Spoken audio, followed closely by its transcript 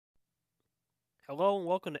Hello and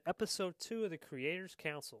welcome to episode 2 of the Creators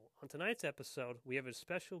Council. On tonight's episode, we have a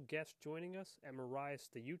special guest joining us, Emerrias,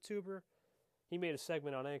 the YouTuber. He made a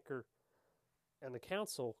segment on Anchor and the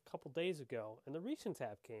Council a couple days ago, and the recent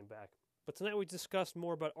tab came back. But tonight we discussed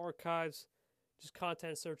more about archives, just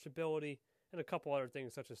content searchability, and a couple other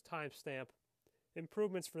things such as timestamp,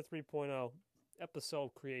 improvements for 3.0,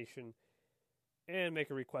 episode creation, and make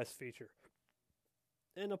a request feature.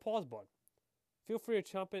 And a pause button. Feel free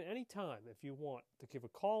to jump in anytime if you want to give a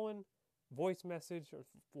call-in, forget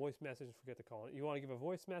to call in. You want to give a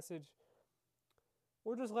voice message,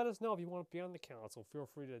 or just let us know if you want to be on the council. Feel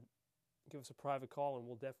free to give us a private call, and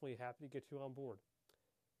we'll definitely be happy to get you on board.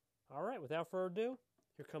 All right, without further ado,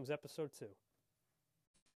 here comes episode 2.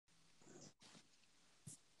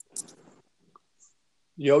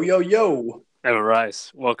 Yo, yo, yo.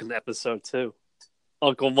 Emerrias, welcome to episode 2.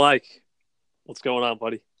 Uncle Mike, what's going on,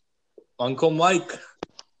 buddy? Uncle Mike.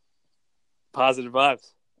 Positive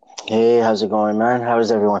vibes. Hey, how's it going, man? How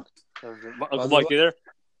is everyone? Uncle Mike, you there?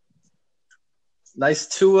 Nice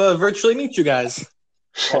to virtually meet you guys.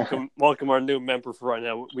 Welcome our new member for right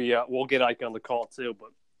now. We'll get Ike on the call too, but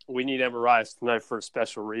we need Emerrias tonight for a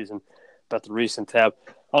special reason about the recent tab.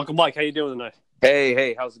 Uncle Mike, how you doing tonight?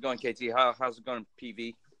 Hey, how's it going, KT? How's it going,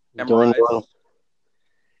 PV? Doing well.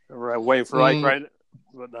 All right, waiting for Ike, right?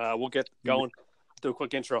 But we'll get going. Do a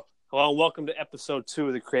quick intro. Hello, and welcome to episode 2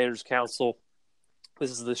 of the Creators Council. This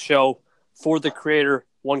is the show for the creator,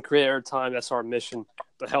 one creator at a time. That's our mission,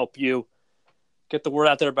 to help you get the word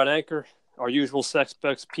out there about Anchor. Our usual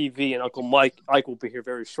suspects, PV and Uncle Mike. Ike will be here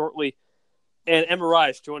very shortly. And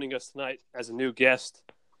Emerrias joining us tonight as a new guest.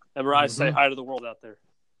 Emerrias, say hi to the world out there.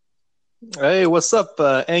 Hey, what's up,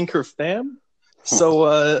 Anchor fam? So,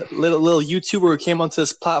 little YouTuber who came onto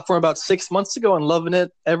this platform about 6 months ago and loving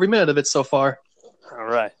it, every minute of it so far. All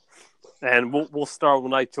right. And we'll start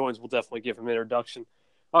when Ike joins. We'll definitely give him an introduction.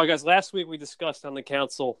 All right, guys. Last week we discussed on the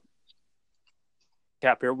council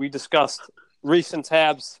cap here. We discussed recent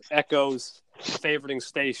tabs, echoes, favoriting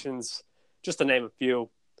stations, just to name a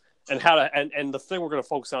few, and how to. And the thing we're going to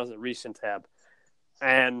focus on is the recent tab.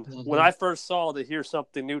 And when I first saw the Here's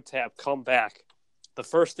Something New tab come back, the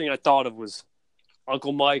first thing I thought of was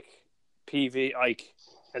Uncle Mike, PV, Ike,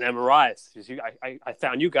 and Emerrias. I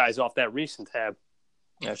found you guys off that recent tab.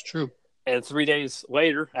 That's true. And 3 days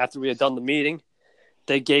later, after we had done the meeting,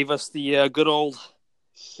 they gave us the good old,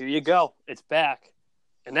 here you go, it's back.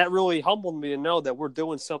 And that really humbled me to know that we're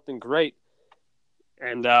doing something great.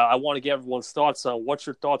 And I want to get everyone's thoughts on what's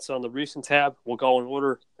your thoughts on the recent tab. We'll go in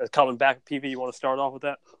order. Coming back, PV, you want to start off with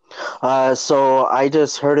that? So I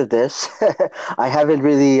just heard of this. I haven't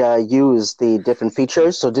really used the different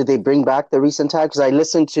features. So did they bring back the recent tab? Because I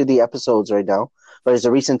listened to the episodes right now. But is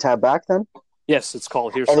the recent tab back then? Yes, it's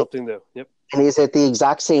called Here's Something New. Yep. And is it the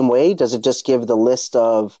exact same way? Does it just give the list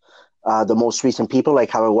of the most recent people, like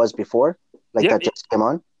how it was before? Like that just came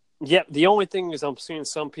on? Yep. The only thing is I'm seeing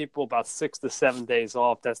some people about 6 to 7 days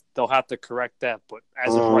off. They'll have to correct that. But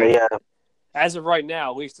as of right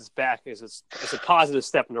now, at least it's back. It's a positive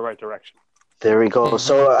step in the right direction. There we go.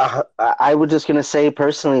 So I was just going to say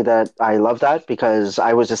personally that I love that because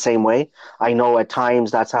I was the same way. I know at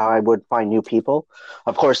times that's how I would find new people.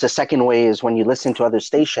 Of course, the second way is when you listen to other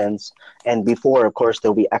stations, and before, of course,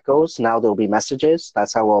 there'll be echoes. Now there'll be messages.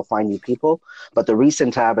 That's how we'll find new people. But the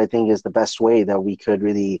recent tab, I think, is the best way that we could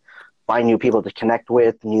really find new people to connect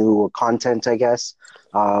with, new content, I guess.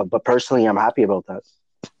 But personally, I'm happy about that.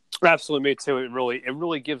 Absolutely, me too. It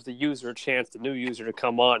really gives the user a chance, the new user, to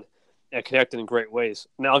come on and connect in great ways.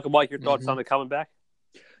 Now, Uncle Mike, your thoughts on it coming back?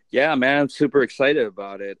 Yeah, man, I'm super excited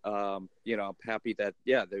about it. I'm happy that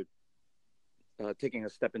they're taking a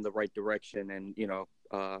step in the right direction and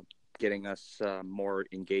getting us more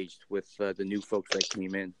engaged with the new folks that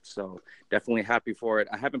came in. So definitely happy for it.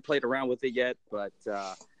 I haven't played around with it yet, but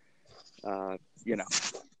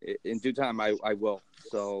in due time I will.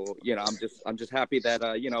 So I'm just happy that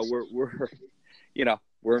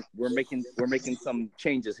we're making some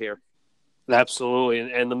changes here.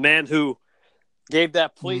 Absolutely, and the man who gave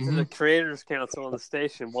that plea to the Creators Council on the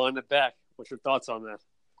station wanted it back. What's your thoughts on that?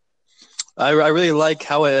 I really like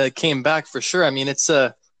how it came back for sure. I mean, it's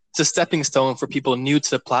a stepping stone for people new to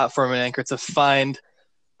the platform and Anchor to find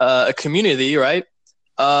a community, right?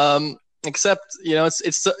 Except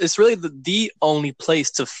it's really the only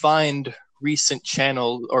place to find recent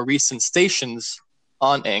channel or recent stations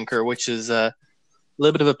on Anchor, which is a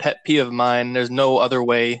little bit of a pet peeve of mine. There's no other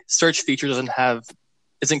way. Search feature isn't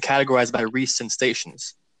categorized by recent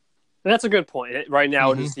stations. And that's a good point. Right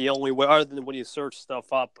now, it is the only way, other than when you search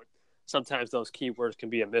stuff up. But sometimes those keywords can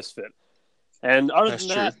be a misfit. And other than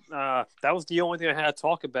that, that was the only thing I had to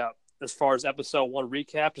talk about as far as episode 1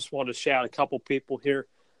 recap. Just wanted to shout a couple people here.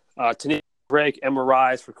 Tanisha Greg,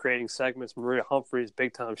 Emerrias for creating segments. Maria Humphreys,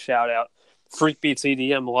 big time shout out. Freak Beats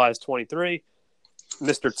EDM Lies 23.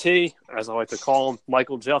 Mr. T, as I like to call him,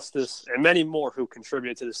 Michael Justice, and many more who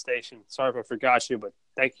contributed to the station. Sorry if I forgot you, but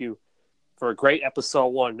thank you for a great episode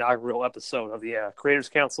 1, inaugural episode of the Creators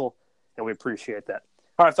Council, and we appreciate that.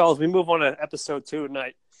 All right, fellas, we move on to episode 2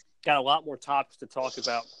 tonight. Got a lot more topics to talk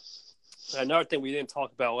about. Another thing we didn't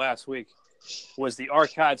talk about last week was the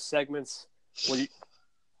archive segments.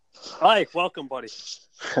 Ike, welcome, buddy.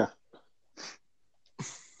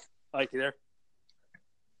 Ike, you there?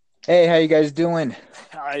 Hey, how you guys doing?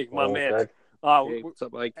 Ike, my man. Hey, what's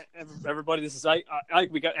up, Ike? Everybody, this is Ike. Ike,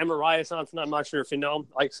 we got Emerrias on tonight. I'm not sure if you know him.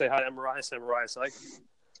 Ike, say hi to Emerrias. Emerrias, Ike.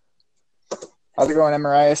 How's it going,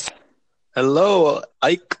 Emerrias? Hello,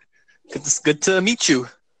 Ike. Good to meet you.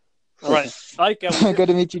 All right, Ike. Good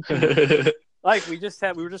to meet you too. Ike, we were just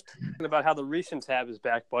talking about how the recent tab is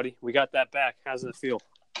back, buddy. We got that back. How's it feel?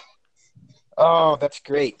 Oh, that's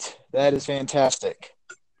great. That is fantastic.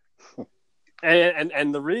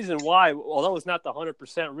 And the reason why, although it's not the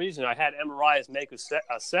 100% reason, I had Emerrias make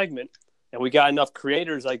a segment, and we got enough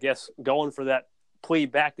creators, I guess, going for that plea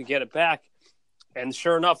back to get it back. And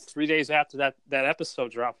sure enough, 3 days after that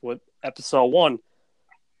episode dropped with episode 1,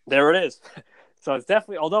 there it is. So it's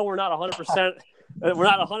definitely, although we're not 100%, we're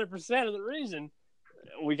not 100% of the reason,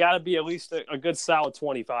 we got to be at least a good solid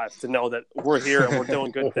 25 to know that we're here and we're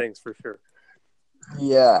doing good things for sure.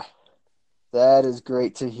 Yeah, that is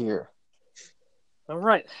great to hear. All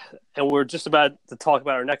right, and we're just about to talk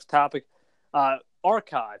about our next topic,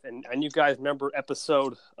 archive. And you guys remember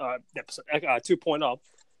episode 2.0.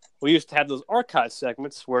 We used to have those archive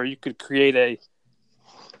segments where you could create a.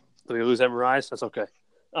 Did we lose Emerrias? That's okay.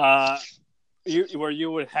 Where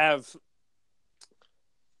you would have.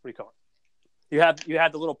 What do you call it? You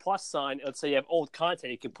had the little plus sign. Let's say you have old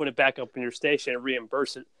content, you can put it back up in your station and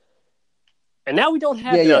reimburse it. And now we don't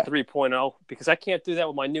have that 3.0 because I can't do that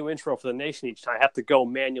with my new intro for the nation each time. I have to go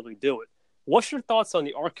manually do it. What's your thoughts on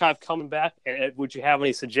the archive coming back? And would you have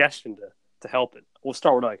any suggestion to help it? We'll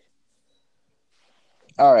start with Ike.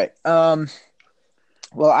 All right.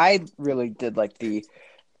 Well, I really did like the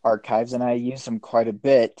archives, and I used them quite a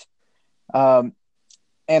bit. And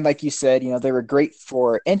like you said, they were great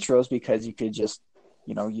for intros because you could just,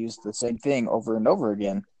 use the same thing over and over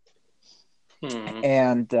again.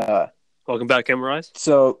 And welcome back, Emerrias.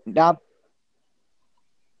 So now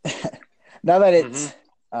that it's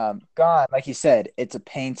gone, like you said, it's a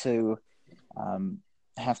pain to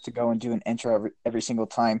have to go and do an intro every single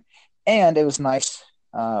time. And it was nice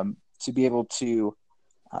to be able to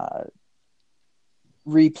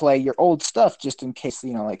replay your old stuff just in case,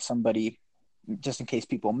 just in case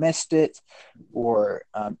people missed it, or,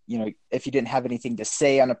 if you didn't have anything to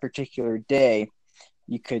say on a particular day,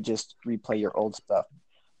 you could just replay your old stuff.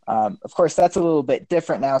 Of course, that's a little bit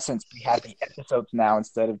different now since we have the episodes now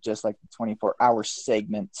instead of just like the 24-hour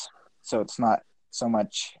segments. So it's not so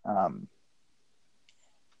much,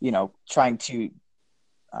 trying to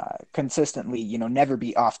consistently, never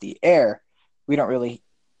be off the air. We don't really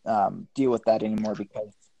deal with that anymore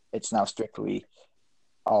because it's now strictly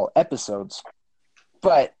all episodes.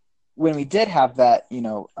 But when we did have that,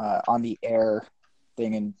 on the air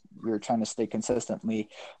thing, and we were trying to stay consistently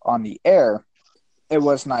on the air, it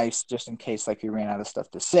was nice just in case we ran out of stuff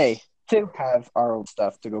to say to have our old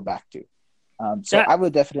stuff to go back to. So I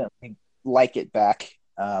would definitely like it back.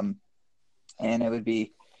 And it would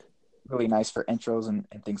be really nice for intros and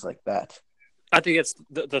things like that. I think it's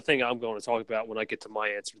the thing I'm going to talk about when I get to my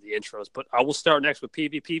answer to the intros. But I will start next with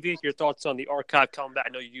PV. PV, your thoughts on the archive coming back? I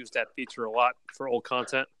know you use that feature a lot for old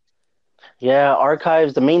content. Yeah,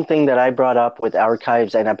 archives. The main thing that I brought up with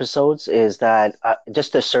archives and episodes is that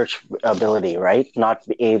just the search ability, right? Not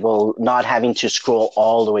having to scroll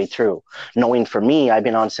all the way through. Knowing for me, I've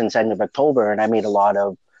been on since end of October, and I made a lot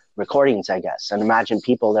of recordings, I guess, and imagine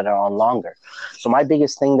people that are on longer. So my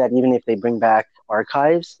biggest thing that even if they bring back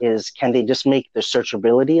archives is, can they just make the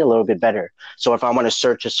searchability a little bit better? So if I want to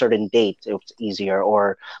search a certain date, it's easier,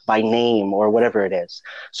 or by name, or whatever it is.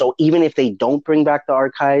 So even if they don't bring back the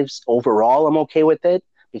archives, overall, I'm okay with it,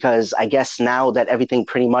 because I guess now that everything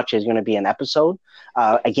pretty much is going to be an episode,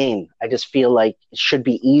 again, I just feel like it should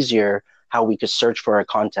be easier how we could search for our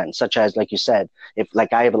content, such as, like you said, if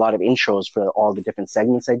I have a lot of intros for all the different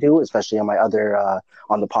segments I do, especially on my other,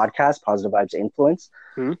 on the podcast, Positive Vibes Influence.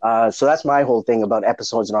 So that's my whole thing about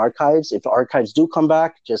episodes and archives. If archives do come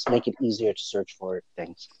back, just make it easier to search for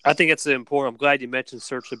things. I think it's important. I'm glad you mentioned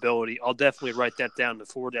searchability. I'll definitely write that down and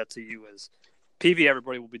forward that to you as PV.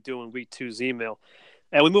 Everybody will be doing week 2's email.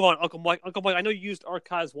 And we move on. Uncle Mike. Uncle Mike, I know you used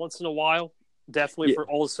archives once in a while, definitely Yeah. for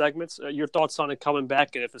old segments. Your thoughts on it coming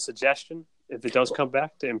back, and if a suggestion, if it does come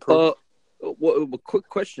back to improve? Well, quick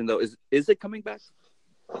question though: is it coming back?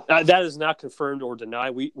 That is not confirmed or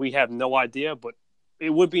denied. We have no idea, but it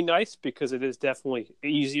would be nice because it is definitely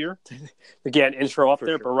easier to get an intro up For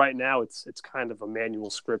there. sure. But right now, it's kind of a manual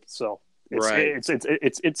script, so Right.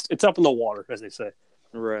 it's up in the water, as they say.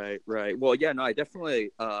 Right. Well, yeah, no, I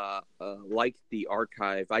definitely like the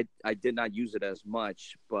archive. I did not use it as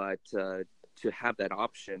much, but to have that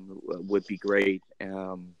option would be great.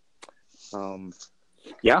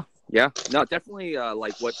 Yeah. No, definitely.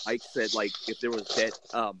 Like what Ike said. Like if there was that,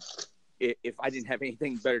 if I didn't have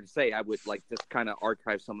anything better to say, I would like just kind of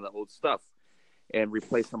archive some of the old stuff and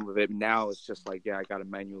replace some of it. Now it's just like, yeah, I got to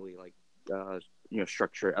manually like,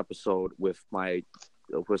 structure an episode with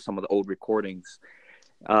some of the old recordings.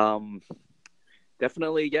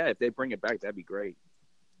 Definitely, yeah. If they bring it back, that'd be great.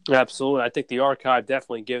 Absolutely, I think the archive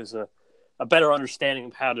definitely gives a better understanding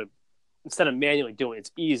of how to, instead of manually doing it,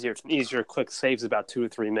 it's easier. It's an easier, quick saves about 2 to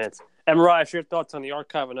 3 minutes. Emerrias, your thoughts on the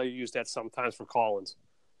archive? I know you use that sometimes for call-ins.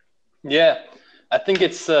 Yeah, I think it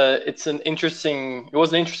was an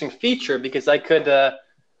interesting feature because I could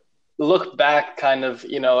look back kind of,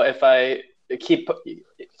 if I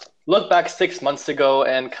look back 6 months ago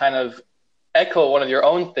and kind of echo one of your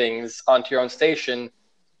own things onto your own station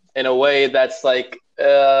in a way that's like,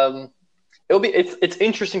 it's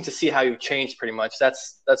interesting to see how you've changed pretty much.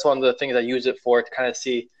 That's one of the things I use it for, to kind of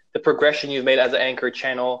see the progression you've made as an anchor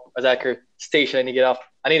channel, as an anchor station. I need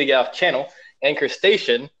to get off channel, anchor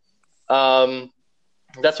station.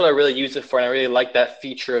 That's what I really use it for, and I really like that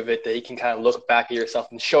feature of it, that you can kind of look back at yourself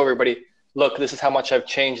and show everybody, look, this is how much I've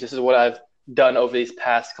changed. This is what I've done over these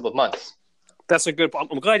past couple of months. That's a good.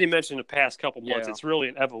 I'm glad you mentioned the past couple months. Yeah. It's really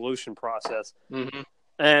an evolution process. Mm-hmm.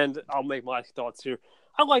 And I'll make my thoughts here.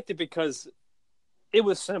 I liked it because it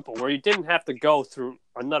was simple, where you didn't have to go through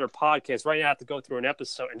another podcast. Right now, you have to go through an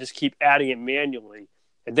episode and just keep adding it manually,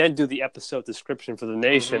 and then do the episode description for the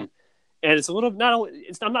nation. Mm-hmm. And it's a little not only.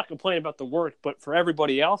 I'm not complaining about the work, but for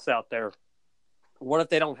everybody else out there, what if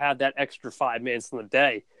they don't have that extra 5 minutes in the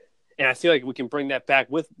day? And I feel like we can bring that back.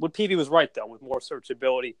 With what PV was right though, with more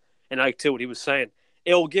searchability, and Ike too, what he was saying,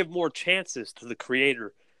 it will give more chances to the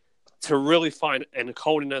creator to really find and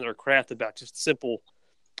hone in on their craft about just simple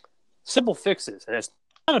fixes. And it's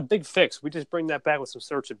not a big fix. We just bring that back with some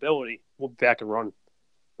searchability. We'll be back and running.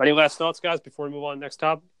 Any last thoughts, guys, before we move on to the next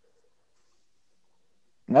topic?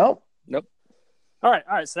 Nope. All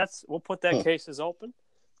right. So we'll put that case as open.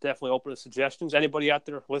 Definitely open to suggestions. Anybody out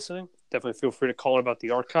there listening, definitely feel free to call in about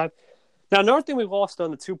the archive. Now, another thing we lost on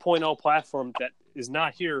the 2.0 platform that is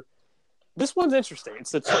not here, this one's interesting.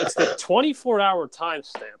 It's the 24-hour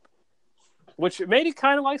timestamp, which made it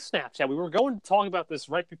kind of like Snapchat. We were going to talk about this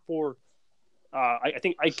right before I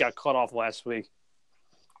think Ike got cut off last week.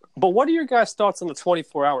 But what are your guys' thoughts on the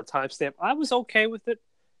 24-hour timestamp? I was okay with it.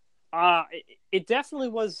 It definitely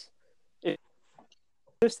was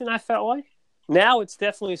consistent, I felt like. Now it's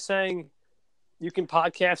definitely saying you can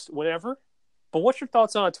podcast whenever. But what's your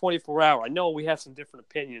thoughts on a 24-hour? I know we have some different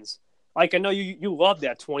opinions. Like, I know you love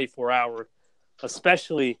that 24-hour,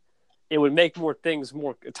 especially it would make more things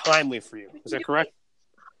more timely for you. Is that correct?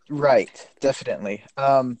 Right, definitely.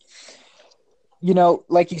 Like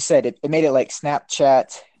you said, it made it like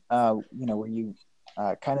Snapchat, where you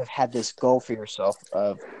kind of had this goal for yourself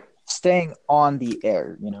of staying on the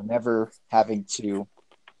air, never having to,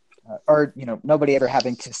 nobody ever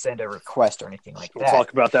having to send a request or anything like that. We'll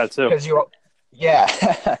talk about that too. Because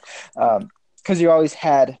you always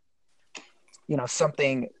had,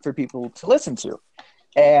 something for people to listen to.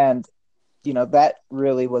 And, that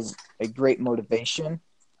really was a great motivation.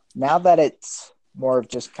 Now that it's more of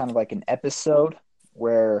just kind of like an episode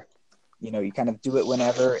where, you kind of do it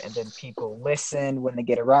whenever and then people listen when they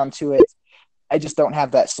get around to it. I just don't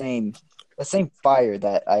have that same fire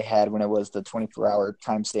that I had when it was the 24-hour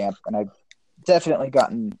timestamp. And I've definitely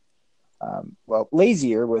gotten,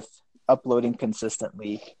 lazier with uploading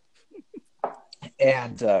consistently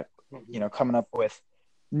and, coming up with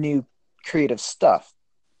new creative stuff.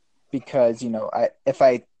 Because, if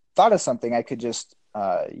I thought of something, I could just,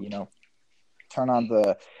 turn on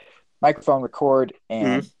the microphone, record,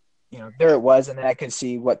 and, there it was. And then I could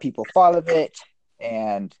see what people thought of it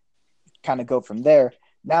and kind of go from there.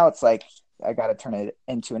 Now it's like I got to turn it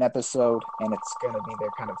into an episode and it's going to be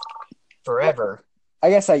there kind of forever. I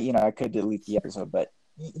guess I could delete the episode, but,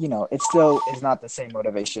 it still is not the same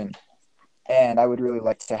motivation. And I would really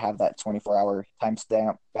like to have that 24-hour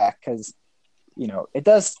timestamp back because, it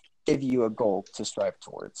does give you a goal to strive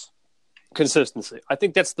towards. Consistency. I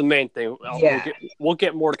think that's the main thing. Yeah. We'll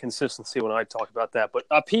get more to consistency when I talk about that. But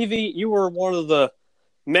PV, you were one of the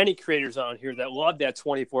many creators on here that loved that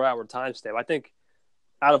 24-hour timestamp. I think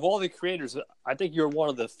out of all the creators, I think you're one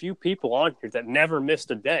of the few people on here that never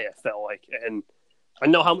missed a day, I felt like. And I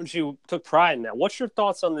know how much you took pride in that. What's your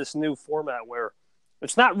thoughts on this new format where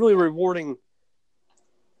it's not really rewarding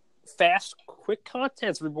fast, quick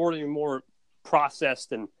content? It's rewarding more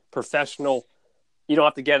processed and professional. You don't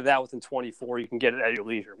have to get it out within 24. You can get it at your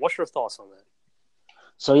leisure. What's your thoughts on that?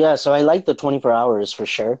 So yeah, so I like the 24 hours for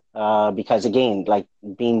sure, because again, like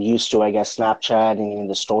being used to, I guess, Snapchat and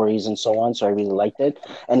the stories and so on. So I really liked it.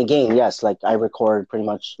 And again, yes, like I record pretty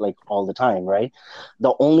much like all the time, right?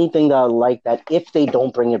 The only thing that I like that if they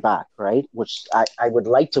don't bring it back, right, which I would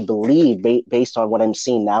like to believe based on what I'm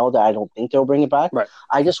seeing now that I don't think they'll bring it back. Right.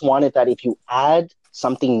 I just wanted that if you add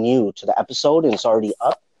something new to the episode and it's already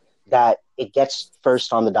up, that it gets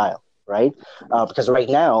first on the dial, right? Because right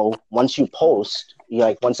now, once you post,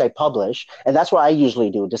 once I publish, and that's what I usually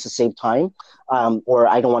do just to save time, or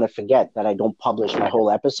I don't want to forget that I don't publish my whole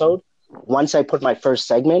episode. Once I put my first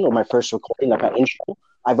segment or my first recording, like my intro,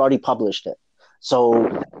 I've already published it.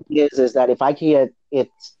 So is that if I can get it,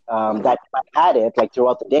 that if I add it like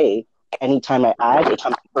throughout the day, anytime I add, it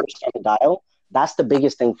comes first on the dial. That's the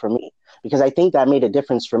biggest thing for me, because I think that made a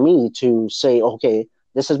difference for me to say, okay,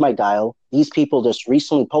 this is my dial. These people just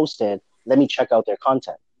recently posted. Let me check out their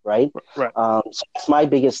content, right? Right. So that's my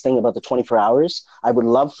biggest thing about the 24 hours. I would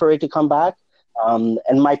love for it to come back.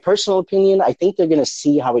 And my personal opinion, I think they're going to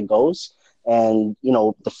see how it goes and,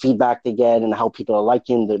 the feedback they get and how people are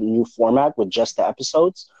liking the new format with just the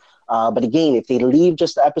episodes. But again, if they leave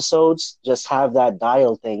just the episodes, just have that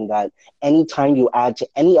dial thing that anytime you add to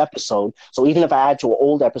any episode, so even if I add to an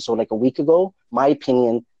old episode like a week ago, my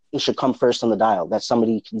opinion, it should come first on the dial, that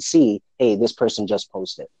somebody can see, hey, this person just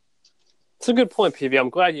posted. It's a good point, PV. I'm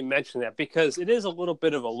glad you mentioned that because it is a little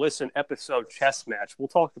bit of a listen episode chess match. We'll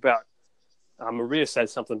talk about, Maria said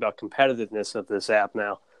something about competitiveness of this app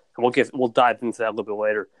now, and we'll dive into that a little bit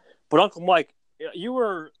later. But Uncle Mike, you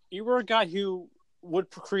were a guy who would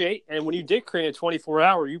create, and when you did create a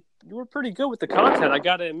 24-hour, you were pretty good with the content, I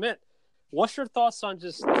got to admit. What's your thoughts on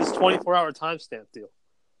just this 24-hour timestamp deal?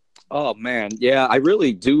 Oh man, yeah, I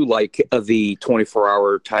really do like the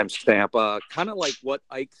 24-hour timestamp. Kind of like what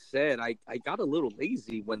Ike said, I got a little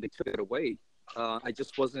lazy when they took it away. I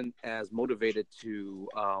just wasn't as motivated to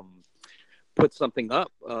put something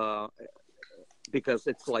up because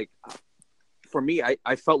it's like, for me,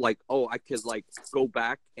 I felt like, I could like go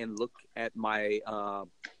back and look at my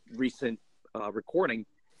recent recording,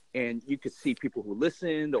 and you could see people who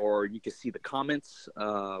listened, or you could see the comments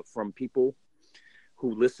from people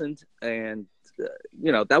who listened, and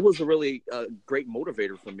that was a really great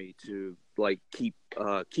motivator for me to like keep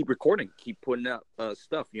recording, keep putting out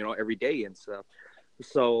stuff every day and stuff.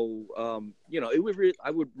 So I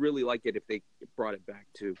would really like it if they brought it back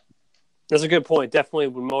too. That's a good point. Definitely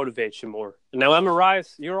would motivate you more. Now,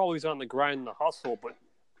 Emerrias, you're always on the grind and the hustle, but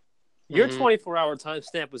your 24-hour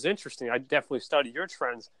timestamp was interesting. I definitely studied your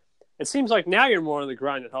trends. It seems like now you're more on the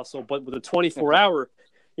grind and hustle, but with a 24-hour,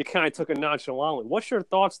 you kind of took a nonchalant. What's your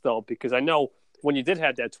thoughts, though? Because I know when you did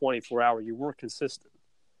have that 24-hour, you were consistent.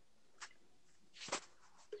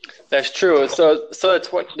 That's true. So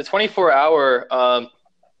the 24-hour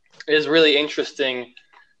is really interesting,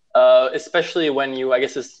 especially when I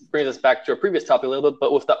guess this brings us back to a previous topic a little bit,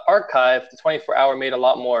 but with the archive, the 24-hour made a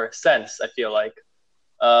lot more sense, I feel like.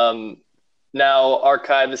 Now,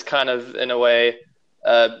 archive is kind of, in a way,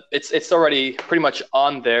 it's already pretty much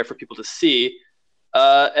on there for people to see.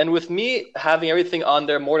 And with me having everything on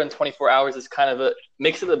there more than 24 hours is kind of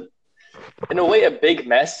makes it in a way a big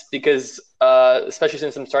mess, because especially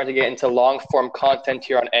since I'm starting to get into long form content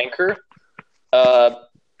here on Anchor,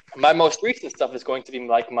 my most recent stuff is going to be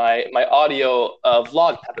like my audio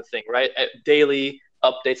vlog type of thing, right? Daily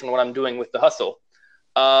updates on what I'm doing with the hustle.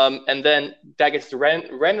 And then that gets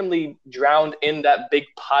randomly drowned in that big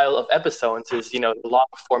pile of episodes, is, the long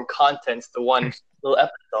form content's the one little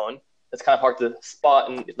episode. It's kind of hard to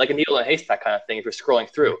spot, and like a needle in a haystack kind of thing if you're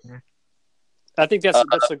scrolling through. I think that's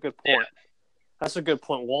a good point. Yeah. That's a good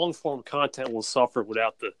point. Long form content will suffer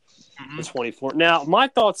without the 24. Now, my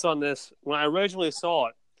thoughts on this, when I originally saw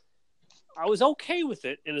it, I was okay with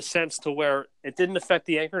it in a sense to where it didn't affect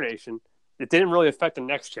the Anchor Nation. It didn't really affect the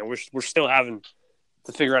next gen. We're still having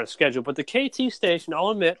to figure out a schedule. But the KT station, I'll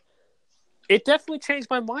admit, it definitely changed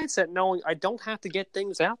my mindset, knowing I don't have to get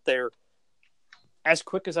things out there as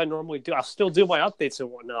quick as I normally do. I'll still do my updates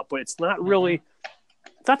and whatnot, but it's not really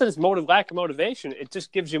it's not that it's lack of motivation. It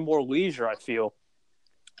just gives you more leisure, I feel.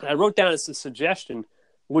 And I wrote down as a suggestion,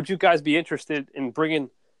 would you guys be interested in bringing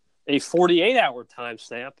a 48-hour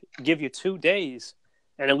timestamp, give you 2 days,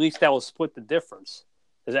 and at least that will split the difference?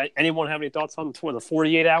 Does anyone have any thoughts on the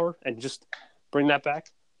 48-hour and just bring that back?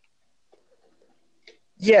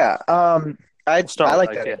 Yeah, I like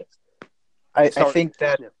Mike, that. yeah. I think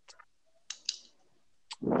that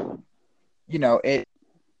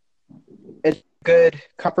it's a good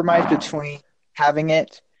compromise between having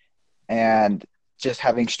it and just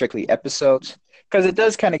having strictly episodes, because it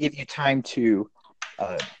does kind of give you time to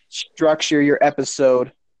structure your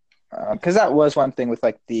episode. Because that was one thing with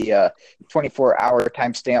like the 24-hour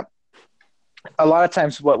timestamp. A lot of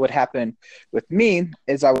times, what would happen with me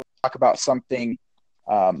is I would talk about something,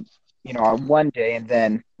 on one day, and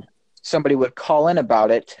then somebody would call in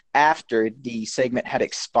about it after the segment had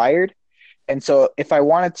expired. And so if I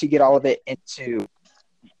wanted to get all of it into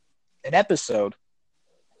an episode,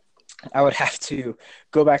 I would have to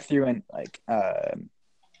go back through and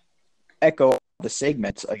echo the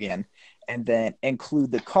segments again, and then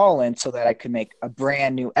include the call in so that I could make a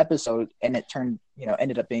brand new episode. And it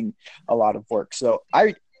ended up being a lot of work. So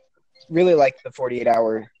I really like the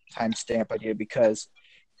 48-hour timestamp idea, because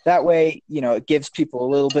that way, it gives people a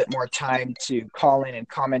little bit more time to call in and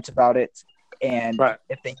comment about it. And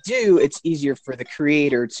if they do, it's easier for the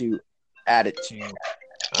creator to add it to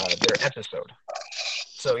their episode.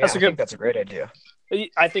 So, yeah, I think that's a great idea.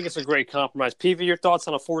 I think it's a great compromise. PV, your thoughts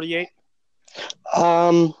on a 48?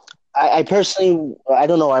 I personally, I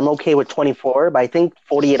don't know. I'm okay with 24, but I think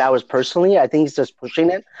 48 hours personally, I think it's just pushing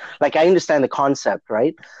it. Like, I understand the concept,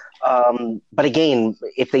 right? But again,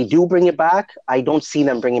 if they do bring it back, I don't see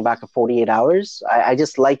them bringing back a 48 hours. I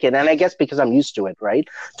just like it. And I guess because I'm used to it, right?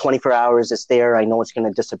 24 hours is there. I know it's going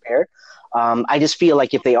to disappear. I just feel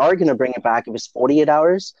like if they are going to bring it back, if it's 48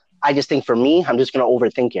 hours, I just think for me, I'm just going to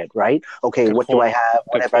overthink it, right? Okay, Good what point. do I have?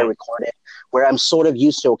 What have I recorded? Where I'm sort of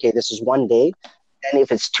used to, okay, this is 1 day. And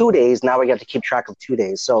if it's 2 days, now we have to keep track of 2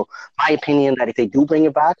 days. So my opinion that if they do bring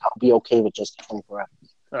it back, I'll be okay with just 24 hours.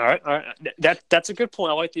 All right. That's a good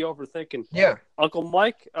point. I like the overthinking. Yeah. Uncle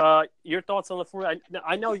Mike, your thoughts on the 40?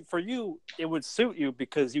 I know for you, it would suit you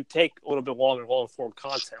because you take a little bit longer, long-form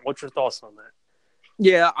content. What's your thoughts on that?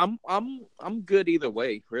 Yeah, I'm good either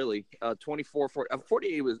way, really. 24,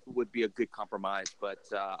 48 would be a good compromise, but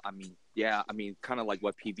kind of like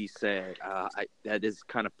what PV said, that is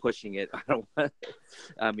kind of pushing it.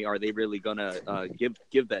 Are they really gonna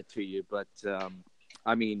give that to you? But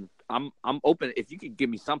I'm open if you could give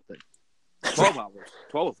me something. 12 hours,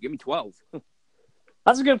 12. Give me 12.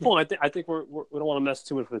 That's a good point. I think we don't want to mess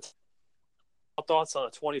too much with it. Thoughts on a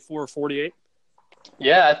 24 or 48?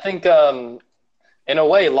 Yeah, I think in a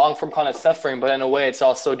way, long form content is suffering, but in a way, it's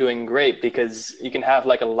also doing great because you can have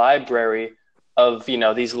like a library of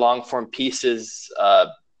these long form pieces.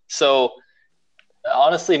 So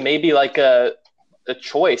honestly, maybe like a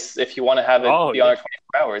choice if you want to have it be on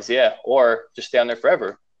 24 hours, or just stay on there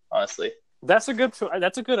forever. Honestly, that's a good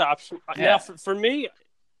option. Yeah. Now, for me,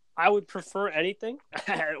 I would prefer anything,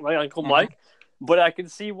 like Uncle Mike, but I can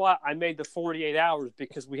see why I made the 48 hours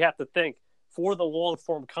because we have to think for the long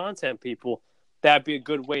form content people. That'd be a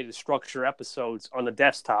good way to structure episodes on the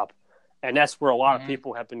desktop. And that's where a lot of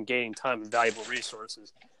people have been gaining time and valuable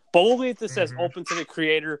resources. But we'll leave this as open to the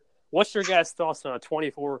creator. What's your guys' thoughts on a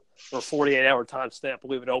 24 or 48-hour timestamp?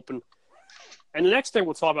 We'll leave it open. And the next thing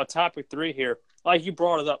we'll talk about, topic 3 here, like you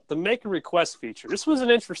brought it up, the make a request feature. This was an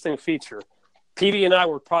interesting feature. PV and I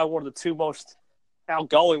were probably one of the two most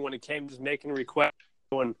outgoing when it came to making requests,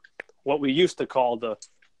 doing what we used to call the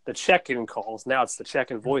check-in calls. Now it's the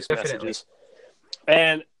check-in voice messages.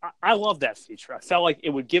 And I love that feature. I felt like it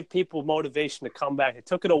would give people motivation to come back. It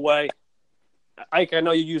took it away. I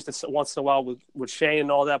know you used it once in a while with Shane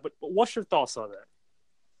and all that, but what's your thoughts on that?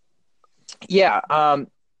 Yeah,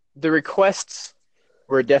 the requests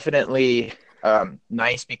were definitely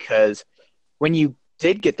nice because when you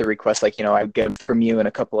did get the request, like, I get them from you and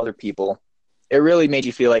a couple other people, it really made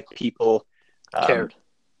you feel like people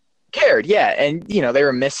cared, yeah. And, they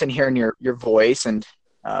were missing hearing your voice, and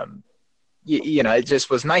it just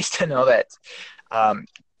was nice to know that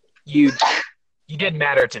you did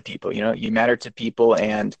matter to people. You mattered to people,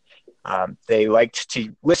 and they liked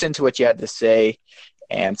to listen to what you had to say.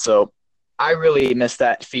 And so I really missed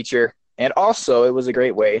that feature. And also, it was a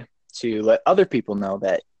great way to let other people know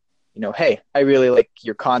that, hey, I really like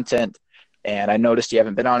your content, and I noticed you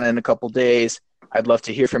haven't been on in a couple days. I'd love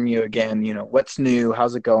to hear from you again. What's new?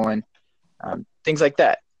 How's it going? Things like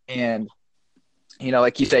that. And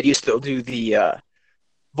like you said, you still do the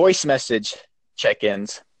voice message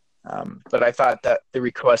check-ins, but I thought that the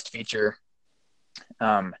request feature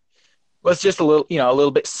was just a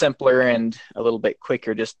little bit simpler and a little bit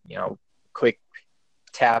quicker. Just quick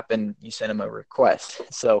tap and you send them a request.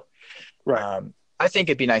 So Right. I think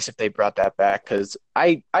it'd be nice if they brought that back because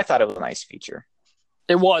I thought it was a nice feature.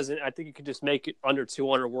 It was, and I think you could just make it under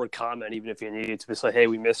 200-word comment, even if you needed to be say, "Hey,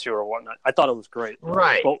 we miss you" or whatnot. I thought it was great.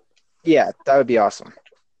 Right. Well, yeah, that would be awesome.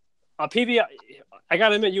 PV, I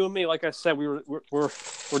gotta admit, you and me, like I said, we're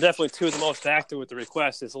definitely two of the most active with the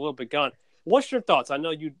request. It's a little bit gone. What's your thoughts? I know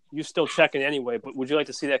you still checking anyway, but would you like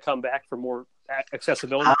to see that come back for more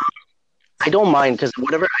accessibility? I don't mind because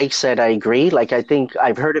whatever Ike said, I agree. Like I think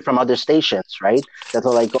I've heard it from other stations, right? That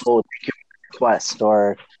they're like, oh, thank you for the request,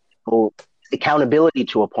 or oh, accountability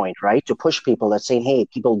to a point, right? To push people that's saying, hey,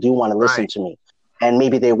 people do want to listen to me. And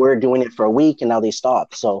maybe they were doing it for a week and now they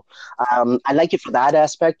stopped. So I like it for that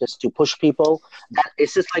aspect, just to push people. That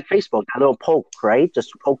it's just like Facebook, that little poke, right? Just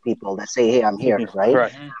to poke people that say, hey, I'm here, right?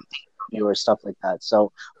 Right. You or stuff like that.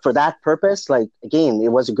 So for that purpose, like again,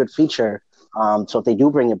 it was a good feature. So if they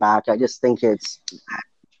do bring it back, I just think it's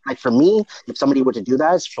like for me, if somebody were to do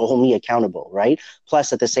that, it's to hold me accountable, right?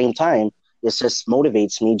 Plus, at the same time, it just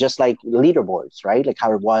motivates me, just like leaderboards, right? Like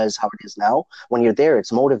how it was, how it is now. When you're there,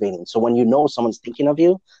 it's motivating. So when you know someone's thinking of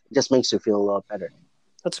you, it just makes you feel a lot better.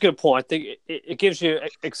 That's a good point. I think it gives you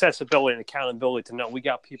accessibility and accountability to know we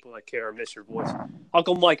got people that care and miss your voice.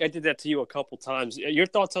 Uncle Mike, I did that to you a couple times. Your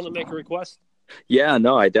thoughts on the make a request? Yeah,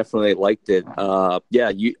 no, I definitely liked it. I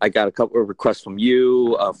got a couple of requests from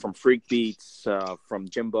you, from Freak Beats, from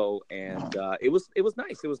Jimbo, and it was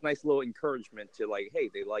nice. It was nice little encouragement to like, hey,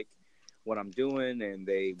 they like what I'm doing and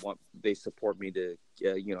they support me to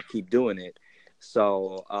keep doing it.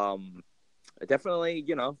 So definitely,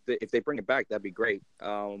 if they bring it back, that'd be great.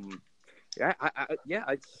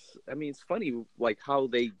 It's funny like how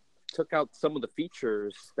they took out some of the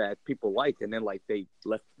features that people liked and then like they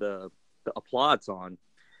left the applause on.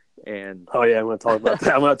 And oh yeah, I'm going to talk about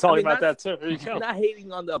that. I'm going to talk about that too. There you go. Not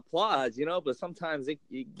hating on the applause, but sometimes it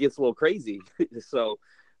gets a little crazy. So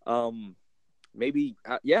maybe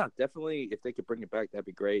definitely if they could bring it back, that'd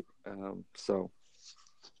be great.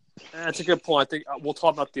 That's a good point. I think we'll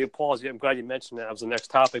talk about the applause. I'm glad you mentioned that. That was the next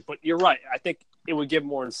topic. But you're right. I think it would give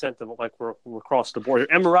more incentive, like we're across the board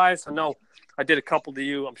here. Emerrias, I know I did a couple to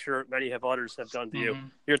you. I'm sure many others have done to you.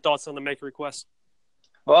 Your thoughts on the make a request?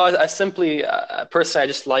 Well, I simply, personally, I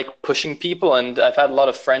just like pushing people, and I've had a lot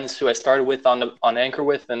of friends who I started with on Anchor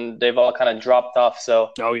with, and they've all kind of dropped off.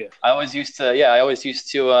 So I always used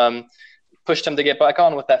to push them to get back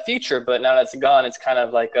on with that feature, but now that it's gone, it's kind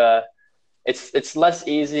of like it's less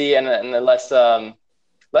easy and less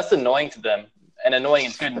annoying to them. And annoying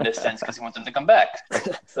is good in this sense because you want them to come back.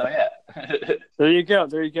 So yeah. There you go.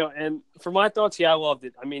 And for my thoughts, I loved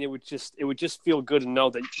it. I mean, it would just feel good to know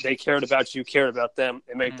that they cared about you, cared about them,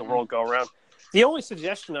 and make the world go around. The only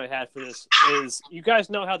suggestion I had for this is, you guys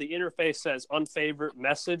know how the interface says unfavorite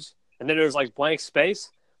message, and then there's like blank space.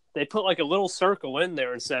 They put like a little circle in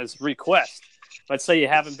there and says request. Let's say you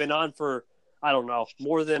haven't been on for, I don't know,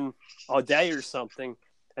 more than a day or something.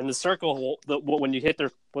 And the circle, when you hit the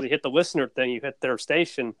listener thing, you hit their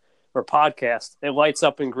station or podcast, it lights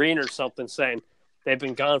up in green or something saying they've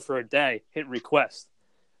been gone for a day. Hit request.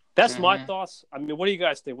 That's my thoughts. I mean, what do you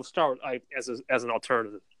guys think? We'll start as an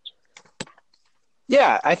alternative.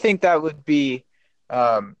 Yeah, I think that would be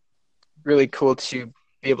really cool to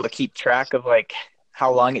be able to keep track of like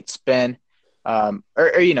how long it's been, or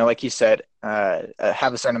like you said,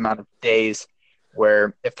 have a certain amount of days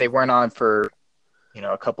where if they weren't on for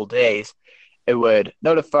a couple days, it would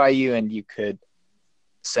notify you and you could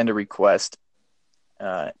send a request.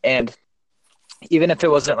 And even if it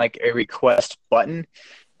wasn't like a request button,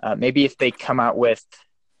 maybe if they come out with,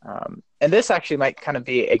 and this actually might kind of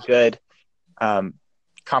be a good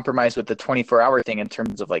compromise with the 24-hour thing in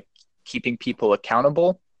terms of like keeping people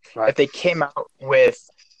accountable. Right. If they came out with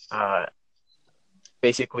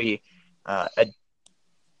basically a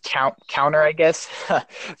counter, I guess,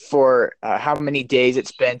 for how many days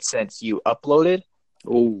it's been since you uploaded.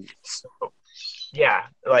 Oh, so, yeah,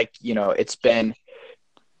 like it's been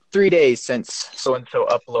 3 days since so and so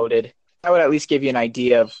uploaded. That would at least give you an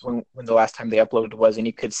idea of when the last time they uploaded was, and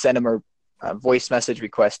you could send them a voice message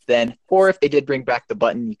request then. Or if they did bring back the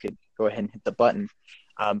button, you could go ahead and hit the button.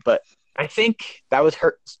 But I think that would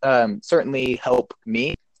certainly help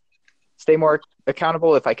me stay more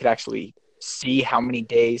accountable if I could actually see how many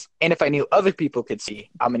days, and if I knew other people could see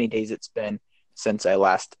how many days it's been since I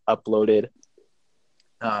last uploaded.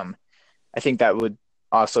 I think that would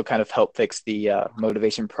also kind of help fix the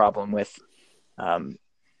motivation problem with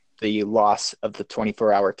the loss of the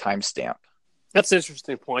 24-hour timestamp. That's an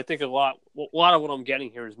interesting point. I think a lot of what I'm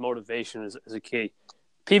getting here is motivation is a key.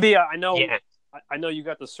 PB, I know. Yeah. I know you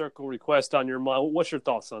got the circle request on your mind. What's your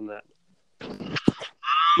thoughts on that?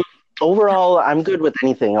 Overall, I'm good with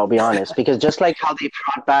anything, I'll be honest, because just like how they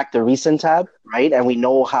brought back the recent tab, right? And we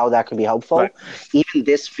know how that could be helpful. Right. Even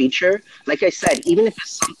this feature, like I said, even if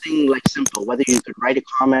it's something like simple, whether you could write a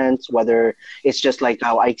comment, whether it's just like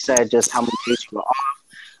how Ike said, just how many days you were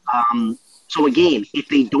off. So again, if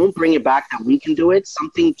they don't bring it back, that we can do it,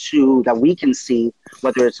 something that we can see,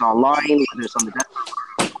 whether it's online, whether it's on the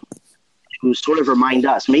desktop, to sort of remind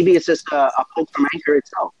us. Maybe it's just a poke from Anchor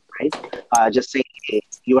itself, right? Just saying, hey,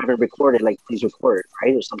 you haven't recorded, like, please record,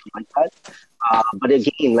 right? Or something like that. But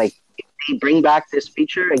again, like, if they bring back this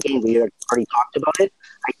feature, again, we already talked about it.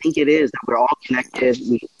 I think it is that we're all connected.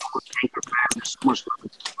 We all Anchor fans. There's so much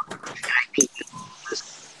love. And I think this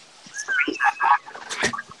brings that back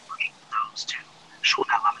to show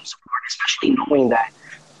that love and support, especially knowing that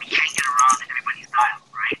we can't get around everybody's dial,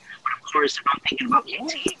 right? But of course, if I'm thinking about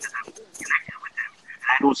KT, because I'm connected with him, and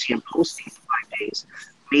I don't see him posting in 5 days,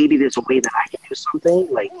 maybe there's a way that I can do something,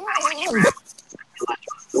 like, I don't want to get rid of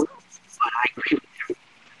it, but I agree with you.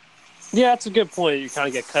 Yeah, that's a good point. You kind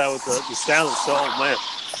of get cut out with the sound of the song, man.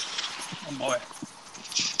 Oh boy.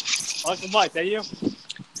 Uncle Mike, that you?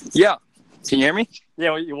 Yeah. Can you hear me?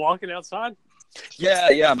 Yeah, you walking outside?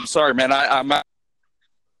 Yeah. I'm sorry, man. I'm out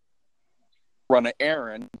run an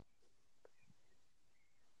errand.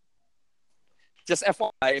 Just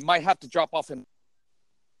FYI, I might have to drop off in.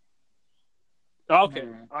 Okay.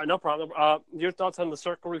 All right, no problem. Your thoughts on the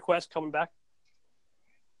circle request coming back?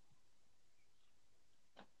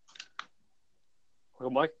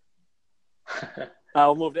 Uncle Mike?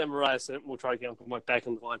 We'll move to Emerrias and we'll try to get Uncle Mike back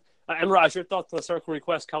in the line. Emerrias, your thoughts on the circle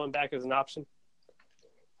request coming back as an option?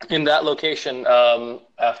 In that location,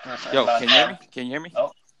 after. Yo, can you hear me? Can you hear me?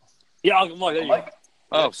 Oh. Yeah, Uncle Mike, there you go.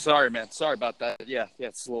 Oh, sorry, man. Sorry about that. Yeah,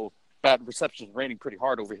 it's a little bad reception. Raining pretty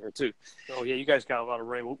hard over here, too. Oh, yeah, you guys got a lot of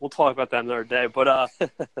rain. We'll talk about that another day. But,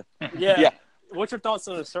 yeah. What's your thoughts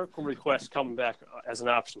on the circle request coming back as an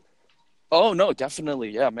option? Oh, no, definitely.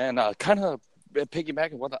 Yeah, man. Kind of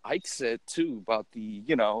piggybacking what Ike said, too, about the,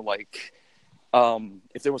 like,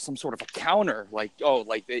 if there was some sort of a counter, like,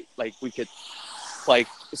 we could, like,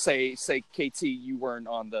 say, KT, you weren't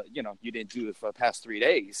on the, you didn't do it for the past 3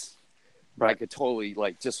 days. Right. I could totally,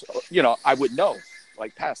 like, just, I would know,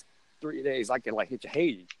 like, past 3 days, I can, like, hit you,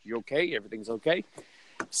 hey, you okay? Everything's okay?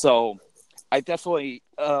 So I definitely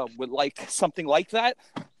would like something like that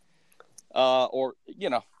or,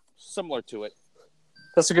 similar to it.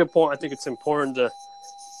 That's a good point. I think it's important to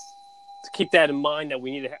keep that in mind, that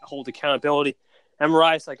we need to hold accountability.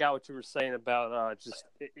 Emerrias, I got what you were saying about just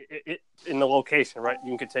it in the location, right?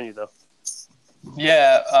 You can continue, though.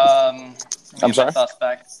 Yeah. I'm sorry? Thoughts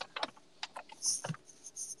back.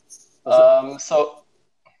 So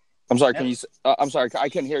I'm sorry. Can you? I'm sorry. I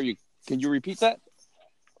couldn't hear you. Can you repeat that?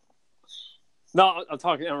 No, I'm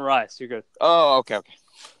talking to Emerrias. You're good. Oh, okay.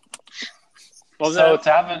 So to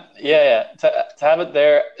have it, to have it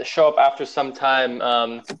there, show up after some time.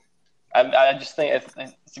 I just think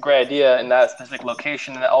it's a great idea in that specific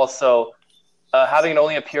location, and also having it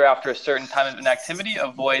only appear after a certain time of inactivity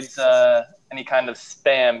avoids any kind of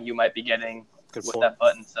spam you might be getting that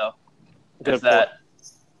button. So there's that.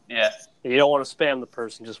 Yeah. You don't want to spam the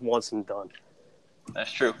person just once and done.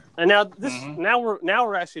 That's true. And now now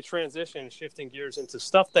we're actually transitioning, shifting gears into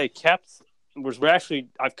stuff they kept.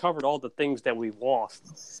 I've covered all the things that we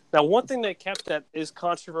lost. Now, one thing they kept that is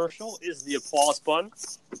controversial is the applause button,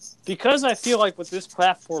 because I feel like with this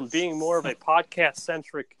platform being more of a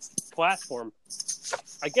podcast-centric platform,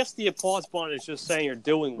 I guess the applause button is just saying you're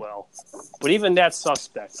doing well, but even that's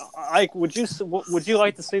suspect. Would you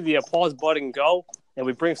like to see the applause button go and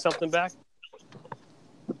we bring something back?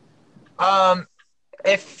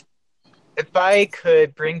 If I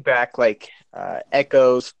could bring back like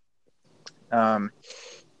echoes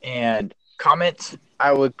and comments,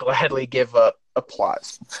 I would gladly give up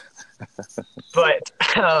applause. But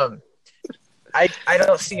I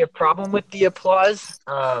don't see a problem with the applause.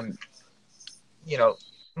 Most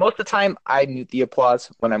of the time I mute the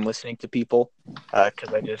applause when I'm listening to people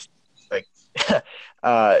because I just like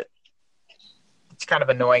it's kind of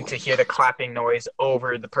annoying to hear the clapping noise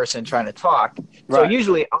over the person trying to talk. Right. So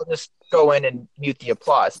usually I'll just go in and mute the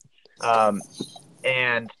applause.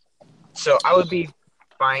 And so I would be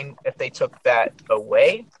fine if they took that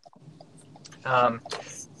away.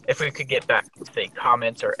 If we could get back, say,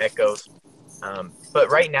 comments or echoes.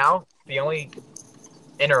 But right now, the only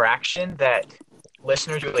interaction that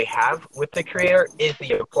listeners really have with the creator is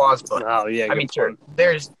the applause button. Oh, yeah. I mean, sure,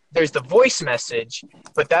 there's the voice message,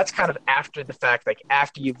 but that's kind of after the fact, like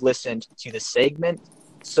after you've listened to the segment.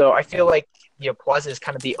 So I feel like the applause is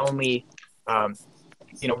kind of the only,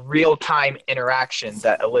 real-time interaction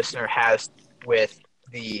that a listener has with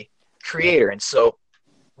the creator. And so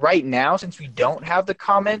right now, since we don't have the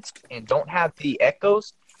comments and don't have the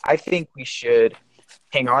echoes, I think we should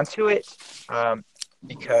hang on to it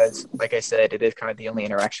because, like I said, it is kind of the only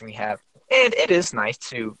interaction we have. And it is nice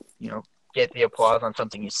to, get the applause on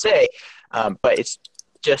something you say, but it's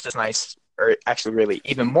just as nice, or actually really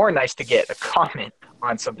even more nice to get a comment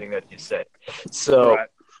on something that you said. So,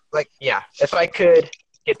 if I could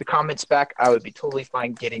get the comments back, I would be totally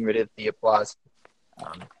fine getting rid of the applause.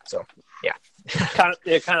 kind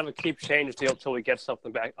of a keep change deal until we get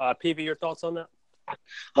something back. PV, your thoughts on that?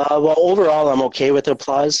 Well, overall, I'm okay with the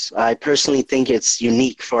applause. I personally think it's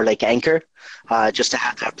unique for like Anchor, just to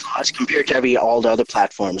have that applause compared to all the other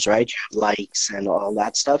platforms, right? You have likes and all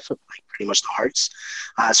that stuff, like pretty much the hearts.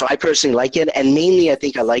 So I personally like it, and mainly I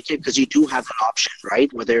think I like it because you do have an option, right?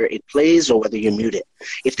 Whether it plays or whether you mute it.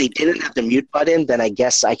 If they didn't have the mute button, then I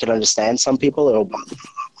guess I could understand some people it'll bother them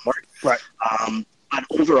a lot more. Right. But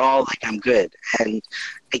overall, like, I'm good. And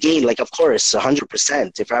again, like, of course,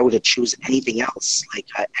 100%, if I were to choose anything else, like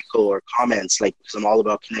echo or comments, like, because I'm all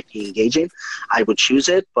about connecting and engaging, I would choose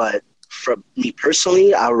it. But for me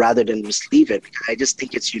personally, I would rather than just leave it, because I just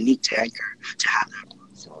think it's unique to Anchor to have that.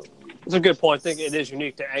 It's a good point. I think it is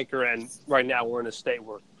unique to Anchor, and right now we're in a state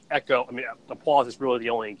where applause is really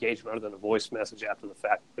the only engagement other than a voice message after the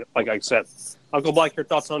fact. But like I said, Uncle Mike, your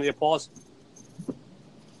thoughts on the applause?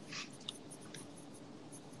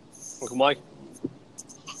 Uncle Mike?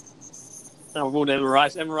 Now we're going to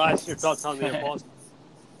Emerrias. Emerrias, your thoughts on the applause?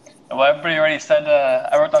 Well, everybody already said,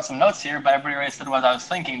 I wrote down some notes here, but everybody already said what I was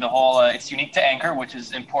thinking. The whole, it's unique to Anchor, which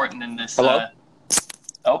is important in this. Hello?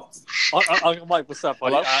 Uncle Mike, what's up,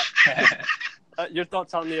 buddy? Hello? Your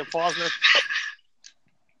thoughts on the applause, man?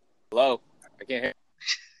 Hello? I can't hear.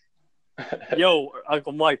 Yo,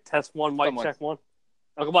 Uncle Mike, test one, mic check one.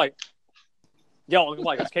 Uncle Mike. Yo, Uncle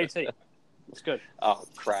Mike, it's KT. What's good? Oh,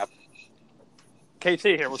 crap. KT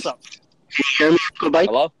here, what's up? Can you hear me, Uncle Mike?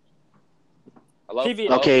 Hello? Hello?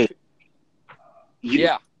 TV. Okay.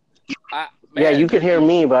 Yeah. Yeah, you can hear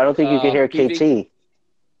me, but I don't think you can hear PV?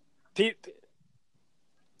 KT.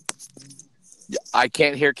 I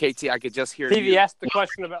can't hear KT. I could just hear TV you. asked the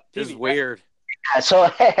question about This is TV. weird. Yeah, so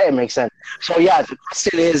it makes sense. So, yeah, the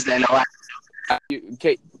question is then,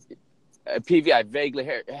 PV, I vaguely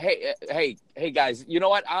hear. Hey, guys. You know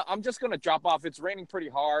what? I'm just gonna drop off. It's raining pretty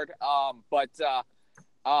hard. But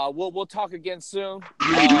we'll talk again soon.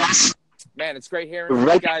 Man, it's great hearing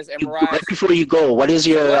you guys. Emerrias. Right before you go, what is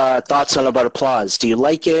your thoughts on about applause? Do you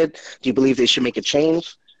like it? Do you believe they should make a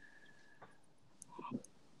change?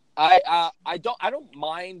 I don't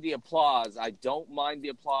mind the applause. I don't mind the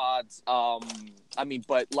applause.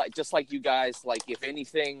 But just like you guys, like if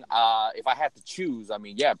anything, if I had to choose,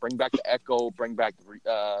 bring back the echo, bring back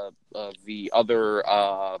the other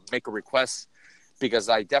make a request, because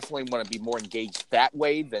I definitely want to be more engaged that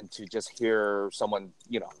way than to just hear someone,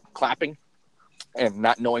 clapping and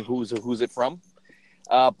not knowing who's it from.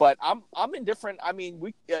 But I'm indifferent.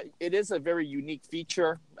 It is a very unique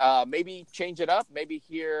feature. Maybe change it up. Maybe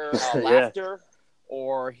hear laughter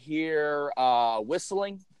or hear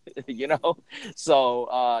whistling.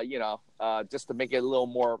 So just to make it a little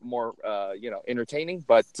more entertaining.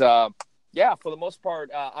 But for the most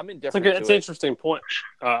part, I'm indifferent. It's an interesting point,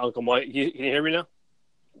 Uncle Mike. Can you hear me now?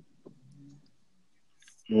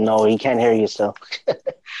 No, he can't hear you still.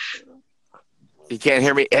 You can't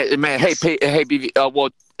hear me, man. Hey,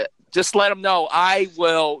 BV. Just let him know. I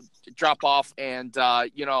will drop off, and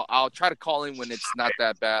I'll try to call him when it's not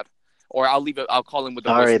that bad, or I'll leave it. I'll call him with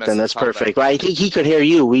the all right, then that's perfect. Well, I think he could hear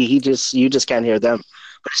you. You just can't hear them.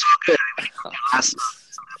 But it's all good.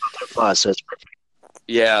 So it's perfect.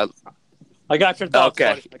 Yeah, I got your thoughts.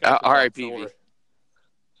 Okay. All right, BV.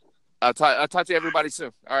 I'll talk to everybody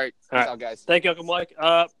soon. All right. Peace out, guys. Thank you, Uncle Mike.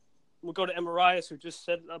 We'll go to Emerrias, who just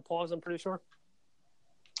said applause. I'm pretty sure.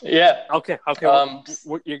 Yeah. Okay.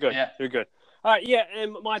 You're good. Yeah. You're good. All right. Yeah.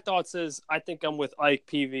 And my thoughts is, I think I'm with Ike,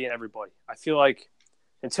 PV, and everybody. I feel like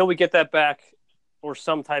until we get that back or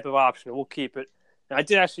some type of option, we'll keep it. And I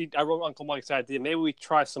wrote Uncle Mike's idea. Maybe we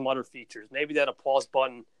try some other features. Maybe that applause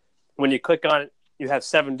button, when you click on it, you have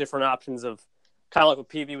 7 different options of kind of like with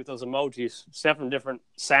PV with those emojis, 7 different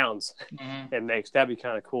sounds it makes. That'd be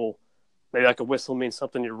kind of cool. Maybe like a whistle means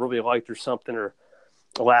something you really liked or something, or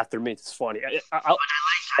a laughter means it's funny. I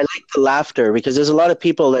like the laughter because there's a lot of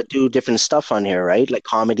people that do different stuff on here, right? Like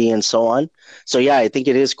comedy and so on. So, yeah, I think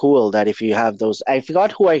it is cool that if you have those – I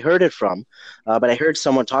forgot who I heard it from, but I heard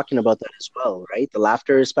someone talking about that as well, right? The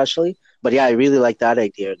laughter especially But yeah, I really like that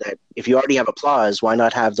idea that if you already have applause, why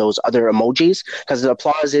not have those other emojis? Because the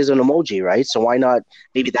applause is an emoji, right? So why not?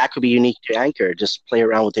 Maybe that could be unique to Anchor. Just play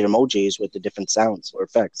around with the emojis with the different sounds or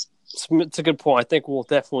effects. It's a good point. I think we'll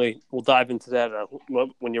dive into that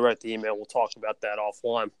when you write the email. We'll talk about that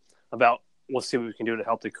offline. We'll see what we can do to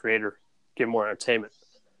help the creator get more entertainment.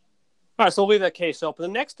 All right, so we'll leave that case open. The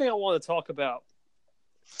next thing I want to talk about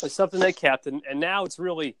is something they kept, and now it's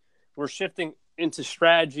really we're shifting into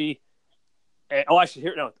strategy. We're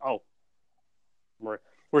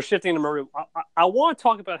shifting to Maria. I want to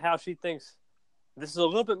talk about how she thinks this is a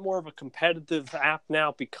little bit more of a competitive app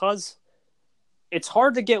now because it's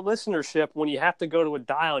hard to get listenership when you have to go to a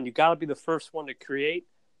dial and you got to be the first one to create.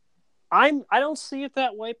 I don't see it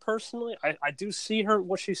that way personally. I do see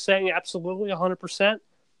what she's saying absolutely 100%.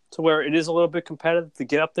 To where it is a little bit competitive to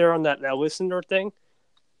get up there on that listener thing.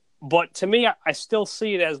 But to me, I still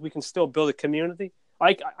see it as we can still build a community.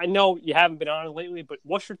 I know you haven't been on it lately, but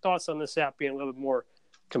what's your thoughts on this app being a little bit more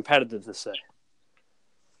competitive to say?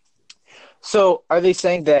 So are they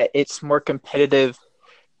saying that it's more competitive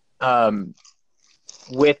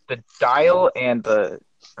with the dial and the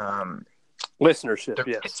listenership,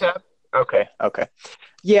 yes. Tab? Okay.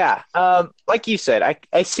 Yeah, like you said,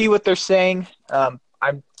 I see what they're saying.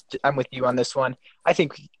 I'm with you on this one. I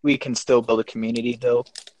think we can still build a community, though.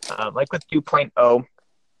 Like with 2.0,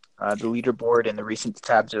 the leaderboard and the recent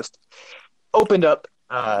tab just opened up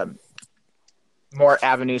more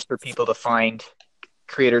avenues for people to find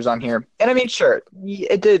creators on here. And I mean, sure,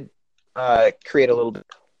 it did create a little bit,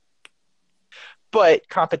 but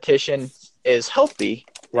competition is healthy,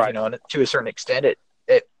 right? To a certain extent.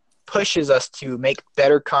 It pushes us to make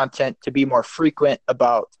better content, to be more frequent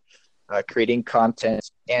about creating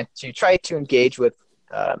content, and to try to engage with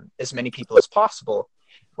as many people as possible,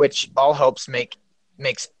 which all helps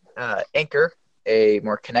makes Anchor a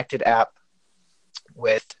more connected app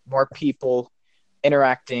with more people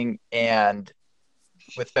interacting and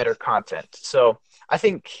with better content. So I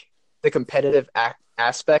think the competitive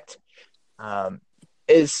aspect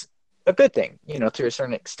is a good thing, to a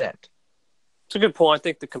certain extent. It's a good point. I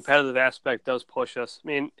think the competitive aspect does push us. I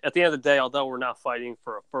mean, at the end of the day, although we're not fighting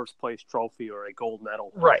for a first place trophy or a gold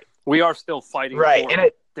medal, right, we are still fighting for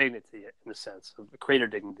dignity, in a sense, of creator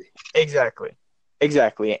dignity.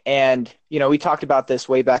 Exactly. And we talked about this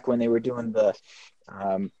way back when they were doing the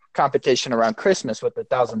competition around Christmas with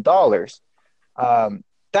 $1,000.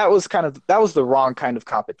 That was the wrong kind of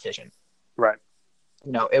competition, right?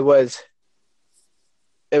 It was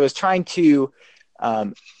trying to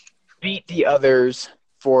beat the others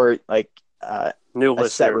for new a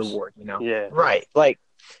set reward, Yeah. Right. Like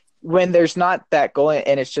when there's not that goal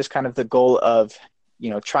and it's just kind of the goal of,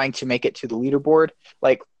 trying to make it to the leaderboard.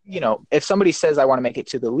 Like, if somebody says I want to make it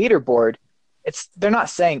to the leaderboard, they're not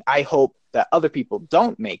saying I hope that other people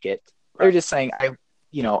don't make it. Right. They're just saying I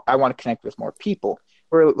want to connect with more people.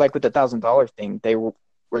 Or like with the $1,000 thing, they were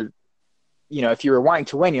if you were wanting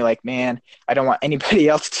to win, you're like, man, I don't want anybody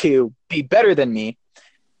else to be better than me.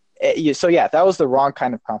 So yeah, that was the wrong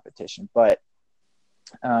kind of competition. But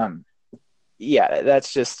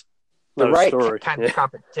that's just the right kind of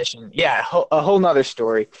competition. Yeah, a whole nother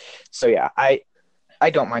story. So yeah, I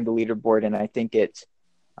don't mind the leaderboard, and I think it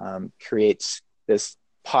creates this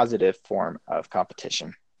positive form of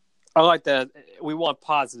competition. I like that. We want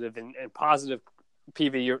positive, and positive.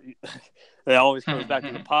 PV, it always comes back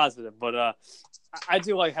to the positive. But I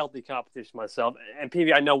do like healthy competition myself. And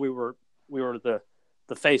PV, I know we were the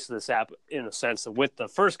face of this app in a sense with the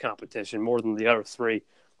first competition more than the other three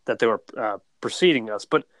that they were preceding us.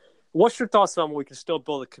 But what's your thoughts on we can still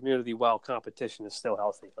build a community while competition is still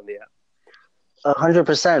healthy on the app?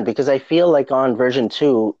 100%, because I feel like on version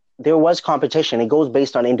 2, there was competition. It goes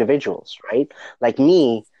based on individuals, right? Like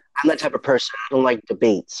me, I'm that type of person. I don't like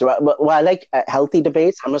debates. So, but while I like healthy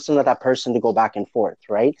debates, I'm just not that person to go back and forth,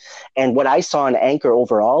 right? And what I saw in Anchor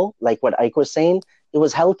overall, like what Ike was saying, it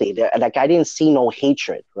was healthy. Like I didn't see no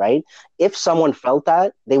hatred, right? If someone felt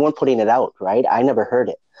that, they weren't putting it out, right? I never heard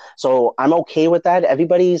it. So I'm okay with that. I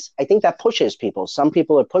think that pushes people. Some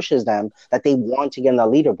people, it pushes them that they want to get on the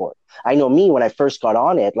leaderboard. I know me, when I first got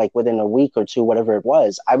on it, like within a week or two, whatever it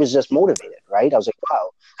was, I was just motivated, right? I was like, wow,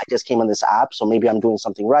 I just came on this app, so maybe I'm doing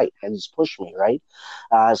something right. And just push me, right?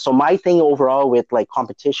 So my thing overall with like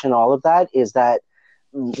competition, all of that is that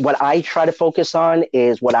what I try to focus on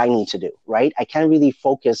is what I need to do, right? I can't really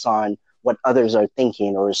focus on what others are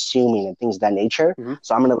thinking or assuming and things of that nature. Mm-hmm.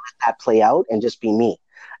 So I'm going to let that play out and just be me.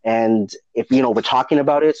 And if, we're talking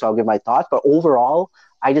about it, so I'll give my thoughts. But overall,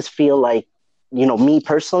 I just feel like me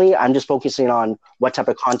personally, I'm just focusing on what type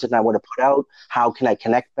of content I want to put out. How can I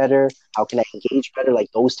connect better? How can I engage better?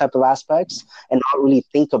 Like those type of aspects, and not really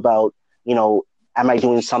think about, am I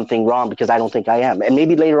doing something wrong? Because I don't think I am. And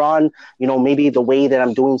maybe later on, maybe the way that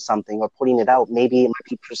I'm doing something or putting it out, maybe it might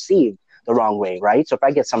be perceived the wrong way, right? So if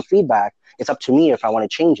I get some feedback, it's up to me if I want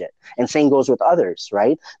to change it. And same goes with others,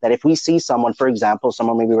 right? That if we see someone, for example,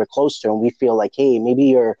 someone maybe we're close to, and we feel like, hey, maybe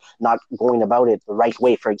you're not going about it the right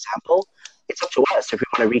way, for example, it's up to us if we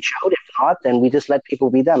want to reach out. If not, then we just let people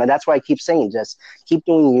be them. And that's why I keep saying, just keep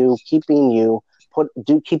doing you, keep being you,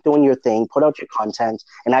 keep doing your thing, put out your content.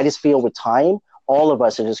 And I just feel with time, all of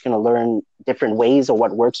us are just going to learn different ways of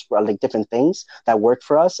what works for, like different things that work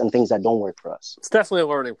for us and things that don't work for us. It's definitely a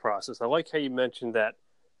learning process. I like how you mentioned that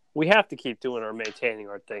we have to keep doing or maintaining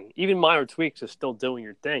our thing. Even minor tweaks is still doing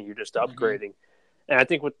your thing. You're just upgrading. And I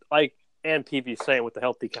think with and PV saying with the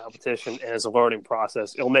healthy competition and as a learning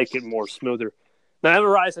process, it'll make it more smoother. Now,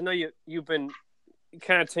 Emerrias, I know you've been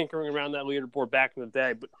kind of tinkering around that leaderboard back in the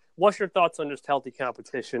day, but what's your thoughts on just healthy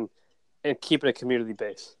competition and keeping a community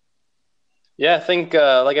base? Yeah, I think,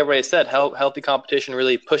 like everybody said, healthy competition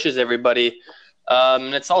really pushes everybody.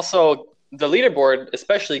 And it's also, the leaderboard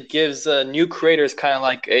especially gives new creators kind of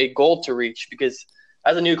like a goal to reach, because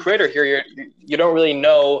as a new creator here, you don't really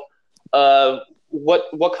know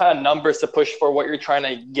what kind of numbers to push for, what you're trying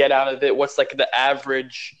to get out of it, what's like the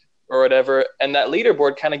average or whatever. And that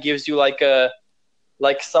leaderboard kind of gives you like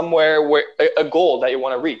somewhere where a goal that you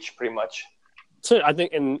want to reach, pretty much. So I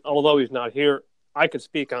think, and although he's not here, I could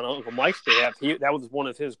speak on Uncle Mike's behalf. That was one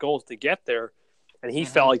of his goals to get there, and he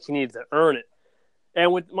felt like he needed to earn it.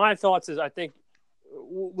 And with my thoughts is, I think,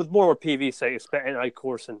 with more what PV say, and of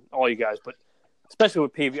course, and all you guys, but especially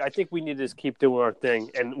with PV, I think we need to just keep doing our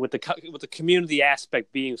thing. And with the community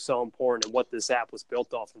aspect being so important and what this app was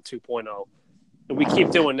built off in 2.0, if we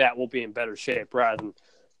keep doing that, we'll be in better shape rather than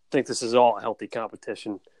think this is all a healthy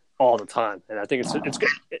competition all the time. And I think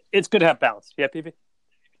it's good to have balance. Yeah, PV?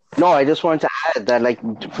 No, I just wanted to add that, like,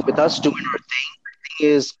 with us doing our thing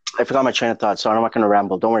is, I forgot my train of thought, so I'm not going to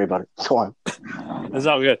ramble. Don't worry about it. Go on. It's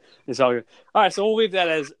all good. All right, so we'll leave that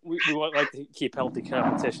as we would like to keep healthy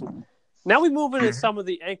competition. Now we move into some of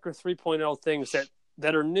the Anchor 3.0 things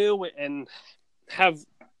that are new and have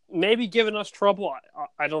maybe given us trouble.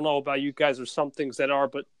 I don't know about you guys. There's some things that are,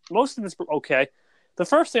 but most of it's okay. The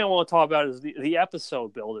first thing I want to talk about is the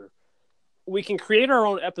episode builder. We can create our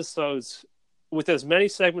own episodes with as many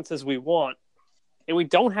segments as we want, and we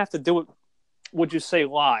don't have to do it, would you say,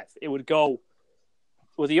 live. It would go,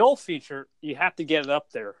 with the old feature, you have to get it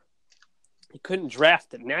up there. You couldn't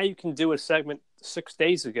draft it. Now you can do a segment 6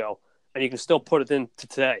 days ago, and you can still put it into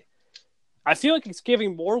today. I feel like it's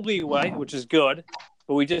giving more leeway, which is good,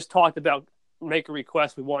 but we just talked about make a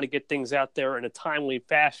request. We want to get things out there in a timely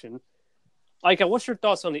fashion. Ika, what's your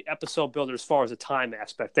thoughts on the episode builder as far as the time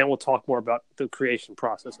aspect? Then we'll talk more about the creation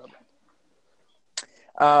process of it.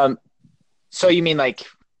 So you mean like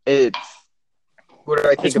what do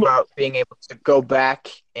I think about being able to go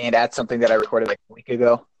back and add something that I recorded like a week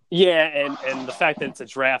ago? Yeah, and the fact that it's a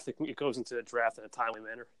draft, it goes into a draft in a timely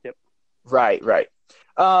manner. Yep. Right.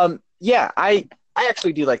 Yeah, I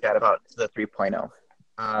actually do like that about the 3.0.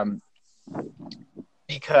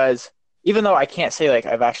 Because even though I can't say like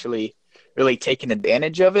I've actually really taken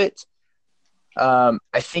advantage of it, I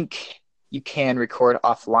think you can record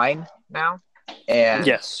offline now. And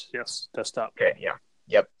yes, desktop. Okay, yeah,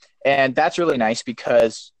 yep. And that's really nice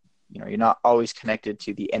because you're not always connected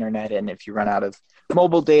to the internet, and if you run out of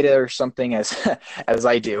mobile data or something, as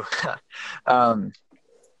I do,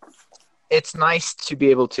 it's nice to be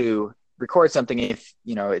able to record something if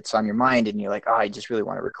it's on your mind and you're like, oh, I just really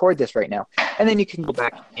want to record this right now, and then you can go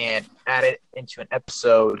back and add it into an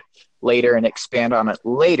episode later and expand on it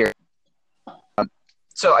later.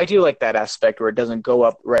 So I do like that aspect where it doesn't go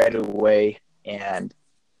up right away, and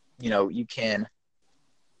you can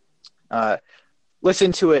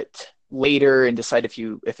listen to it later and decide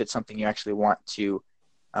if it's something you actually want to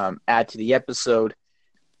add to the episode.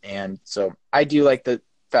 And so I do like the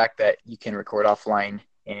fact that you can record offline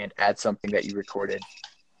and add something that you recorded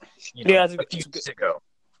a few days ago.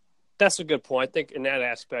 That's a good point. I think in that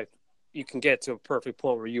aspect, you can get to a perfect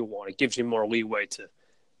point where you want. It gives you more leeway to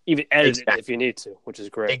even edit it if you need to, which is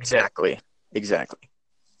great. Exactly.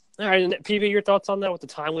 All right, and PV, your thoughts on that with the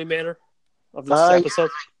timely manner of this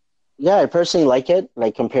episode? Yeah, I personally like it,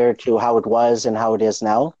 like compared to how it was and how it is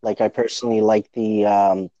now. Like I personally like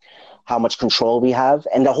the how much control we have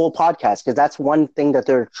and the whole podcast, because that's one thing that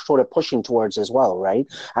they're sort of pushing towards as well, right?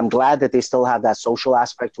 I'm glad that they still have that social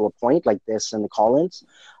aspect to a point like this and the call-ins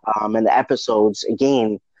and the episodes.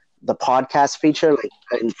 Again, the podcast feature, like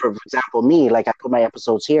and for example, me, like I put my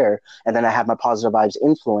episodes here, and then I have my positive vibes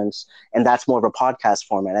influence, and that's more of a podcast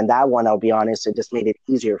format. And that one, I'll be honest, it just made it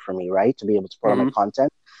easier for me, right, to be able to put on my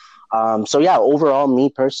content. So yeah, overall, me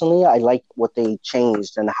personally, I like what they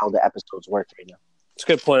changed and how the episodes work right now. It's a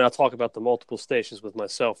good point. I'll talk about the multiple stations with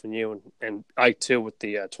myself and you, and Ike too with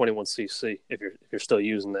the 21cc if you're still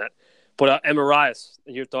using that. But Emerrias,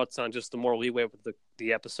 your thoughts on just the more leeway with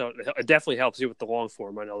the episode? It definitely helps you with the long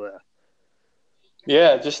form. I know that.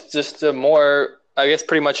 Yeah, just the more. I guess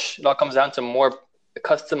pretty much it all comes down to more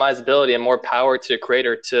customizability and more power to the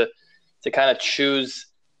creator to kind of choose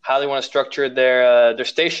how they want to structure their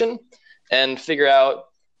station and figure out,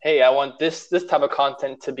 hey, I want this type of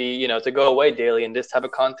content to be, to go away daily, and this type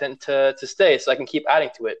of content to stay, so I can keep adding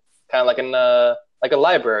to it, kind of like a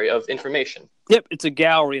library of information. Yep, it's a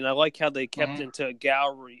gallery, and I like how they kept it into a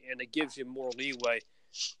gallery, and it gives you more leeway.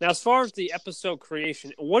 Now, as far as the episode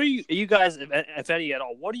creation, what are you guys, if any at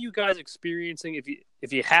all, what are you guys experiencing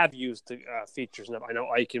if you have used the features? Now, I know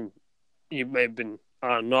Ike and you may have been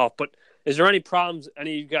on and off, but is there any problems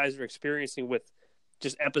any of you guys are experiencing with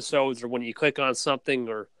just episodes, or when you click on something,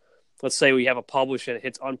 or let's say we have a publish and it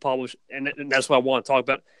hits unpublished, and that's what I want to talk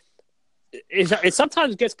about. It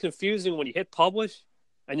sometimes gets confusing when you hit publish,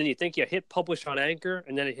 and then you think you hit publish on Anchor,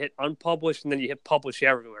 and then you hit unpublished, and then you hit publish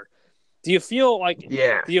everywhere. Do you feel like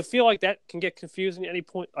that can get confusing at any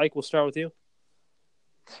point? Ike, we'll start with you.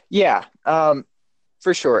 Yeah,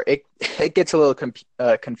 for sure. It gets a little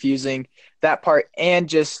confusing, that part, and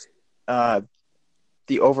just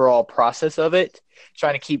the overall process of it,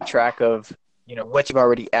 trying to keep track of what you've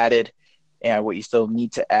already added and what you still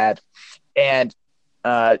need to add. And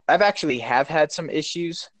I've actually had some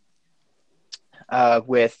issues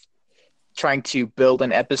with trying to build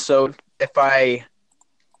an episode. If I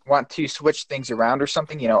want to switch things around or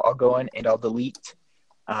something, I'll go in and I'll delete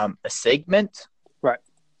a segment, right?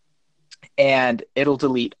 And it'll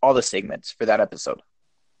delete all the segments for that episode.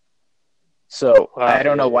 So I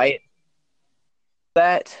don't know why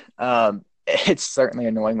it's certainly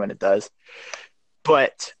annoying when it does,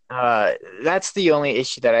 but that's the only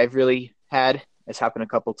issue that I've really had. It's happened a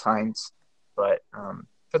couple times, but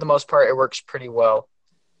for the most part, it works pretty well.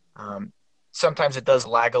 Sometimes it does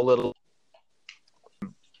lag a little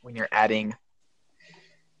when you're adding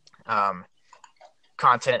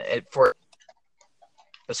content for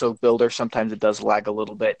episode builder. Sometimes it does lag a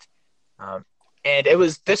little bit, and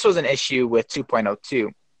this was an issue with 2.02.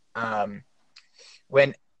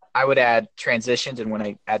 When I would add transitions, and when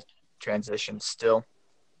I add transitions still,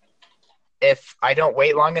 if I don't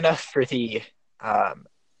wait long enough for the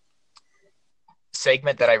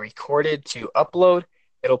segment that I recorded to upload,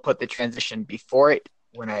 it'll put the transition before it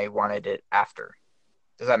when I wanted it after.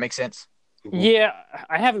 Does that make sense? Yeah,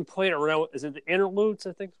 I haven't played around. Is it the interludes,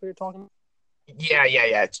 I think, what you're talking about? Yeah.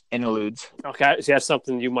 It's interludes. Okay, so that's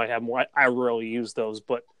something you might have more. I rarely use those,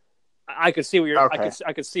 but I could see what you're. Okay.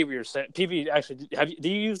 I could see what you're saying. PV, actually, do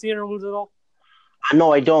you use the interludes at all?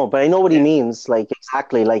 No, I don't, but I know what he means. Like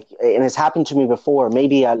exactly, like, and it's happened to me before.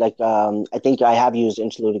 Maybe I think I have used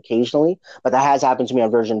interlude occasionally, but that has happened to me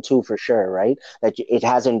on version 2 for sure, right? That it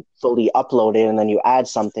hasn't fully uploaded, and then you add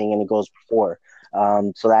something and it goes before.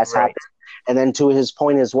 So that's happened. And then to his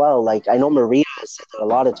point as well, like I know Maria has said that a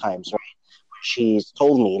lot of times, right? She's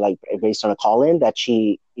told me, like based on a call-in, that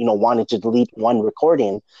she, wanted to delete one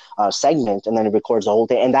recording segment, and then it records the whole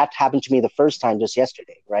thing. And that happened to me the first time just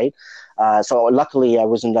yesterday, right? So luckily I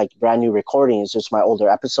wasn't like brand new recordings, just my older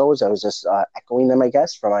episodes. I was just echoing them, I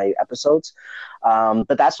guess, from my episodes.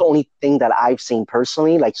 But that's the only thing that I've seen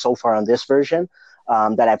personally, like so far on this version,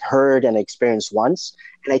 that I've heard and experienced once.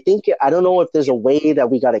 And I don't know if there's a way that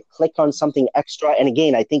we got to click on something extra. And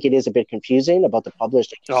again, I think it is a bit confusing about the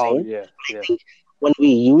published. Yeah. I think when we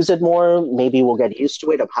use it more, maybe we'll get used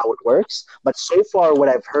to it of how it works. But so far, what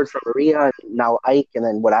I've heard from Maria and now Ike, and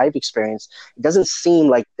then what I've experienced, it doesn't seem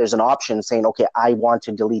like there's an option saying, okay, I want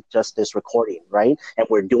to delete just this recording, right? And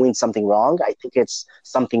we're doing something wrong. I think it's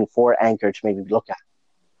something for Anchor to maybe look at.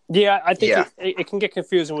 Yeah, I think it can get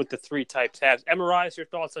confusing with the 3 type tabs. Emerrias, your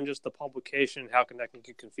thoughts on just the publication? How can that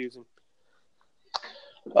get confusing?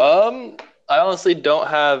 I honestly don't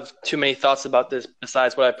have too many thoughts about this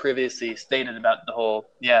besides what I previously stated about the whole,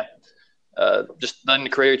 just letting the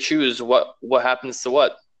creator choose what happens to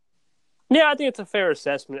what. Yeah, I think it's a fair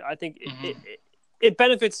assessment. I think it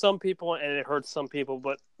benefits some people and it hurts some people,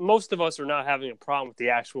 but most of us are not having a problem with the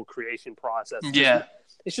actual creation process.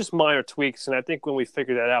 It's just minor tweaks, and I think when we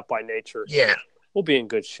figure that out by nature, we'll be in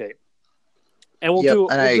good shape. And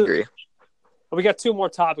I agree. We got 2 more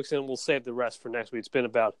topics, and we'll save the rest for next week. It's been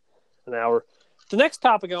about an hour. The next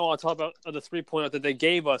topic I want to talk about are the 3.0 that they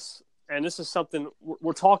gave us, and this is something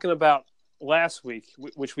we're talking about last week,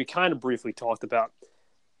 which we kind of briefly talked about,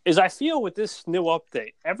 is I feel with this new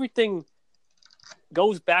update, everything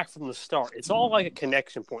goes back from the start. It's all like a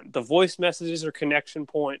connection point. The voice messages are a connection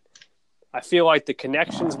point. I feel like the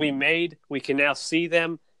connections we made, we can now see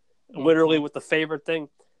them literally with the favorite thing.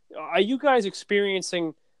 Are you guys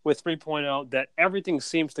experiencing with 3.0 that everything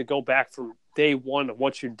seems to go back from day one of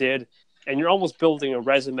what you did, and you're almost building a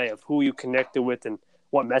resume of who you connected with and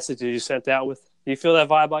what messages you sent out with? Do you feel that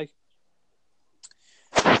vibe, Mike?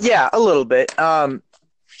 Yeah, a little bit.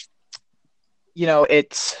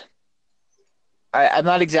 It's I'm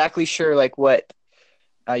not exactly sure like what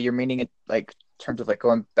you're meaning it like in terms of like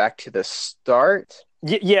going back to the start.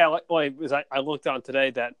 Yeah, I looked on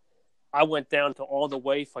today that I went down to all the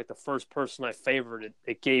way for like the first person I favorited.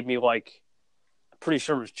 It gave me like, I'm pretty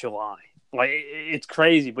sure it was July. Like it's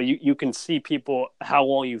crazy, but you can see people how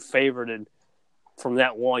long you favorited from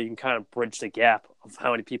that long. You can kind of bridge the gap of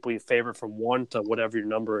how many people you favorite from 1 to whatever your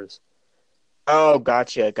number is. Oh,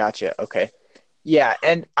 gotcha. Okay. Yeah,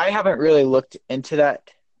 and I haven't really looked into that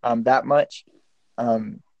that much.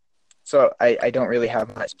 So I don't really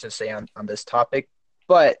have much to say on this topic.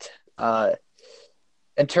 But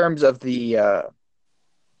in terms of the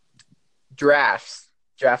drafts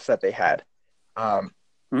that they had,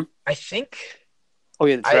 I think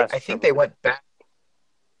the drafts. I think they went back.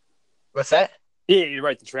 What's that? Yeah, you're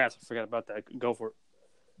right. The drafts. I forgot about that. Go for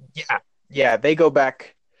it. Yeah, they go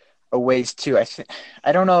back a ways too.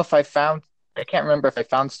 I don't know if I can't remember if I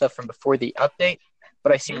found stuff from before the update,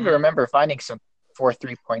 but I seem to remember finding some for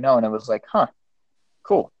 3.0, and it was like, huh,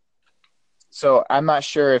 cool. So I'm not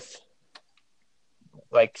sure if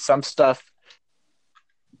like some stuff,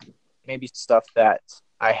 maybe stuff that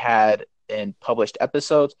I had in published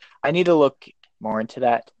episodes. I need to look more into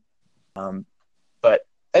that. But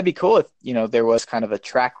it'd be cool if, there was kind of a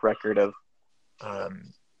track record of,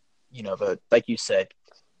 the, like you said,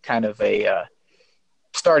 kind of a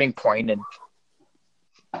starting point and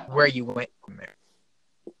where you went from there.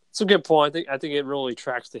 It's a good point. I think it really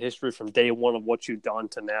tracks the history from day one of what you've done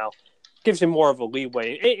to now. Gives you more of a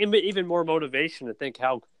leeway, even more motivation to think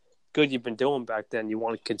how good you've been doing back then. You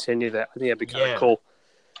want to continue that. I think that'd be kind of cool.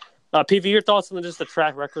 PV, your thoughts on just the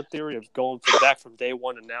track record theory of going back from day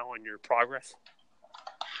one and now on your progress?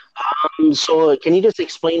 So can you just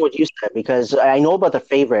explain what you said? Because I know about the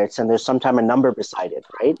favorites, and there's sometimes a number beside it,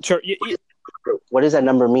 right? Sure. What does that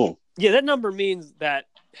number mean? Yeah, that number means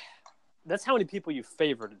that's how many people you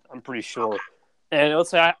favored, I'm pretty sure. And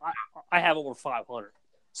let's say I have over 500.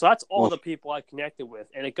 So that's all the people I connected with.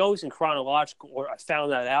 And it goes in chronological order. I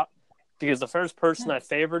found that out because the first person I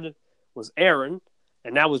favored was Aaron,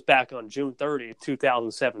 and that was back on June 30th,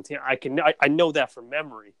 2017. I know that from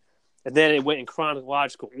memory. And then it went in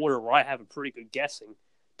chronological order where I have a pretty good guessing.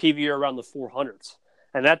 PV around the 400s.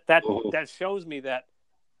 And that shows me that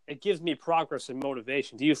it gives me progress and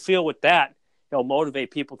motivation. Do you feel with that it'll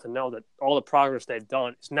motivate people to know that all the progress they've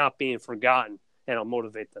done is not being forgotten, and it'll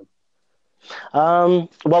motivate them?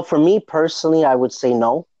 Well, for me personally, I would say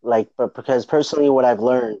no. But because personally, what I've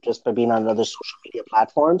learned just by being on other social media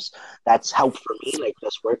platforms, that's helped for me, like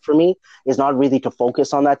that's worked for me, is not really to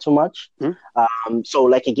focus on that too much.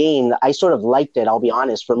 So again, I sort of liked it. I'll be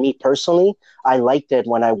honest. For me personally, I liked it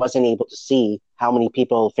when I wasn't able to see how many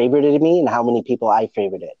people favorited me and how many people I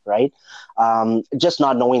favorited, right? Just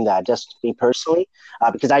not knowing that, just me personally,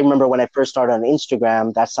 because I remember when I first started on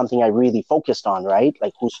Instagram, that's something I really focused on, right?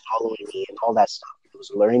 Like who's following me and all that stuff. It was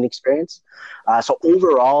a learning experience. So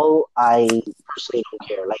overall, I personally don't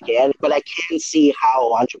care. But I can see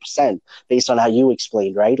how 100% based on how you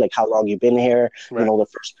explained, right? Like how long you've been here, right. The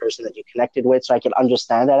first person that you connected with. So I can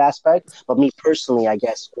understand that aspect. But me personally, I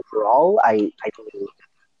guess overall, I don't really look at that.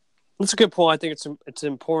 That's a good point. I think it's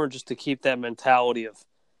important just to keep that mentality of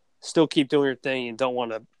still keep doing your thing and don't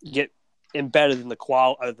want to get embedded in the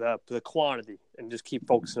quantity and just keep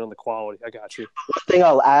focusing on the quality. I got you. One thing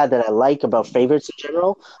I'll add that I like about favorites in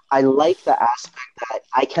general, I like the aspect that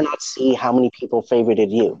I cannot see how many people favorited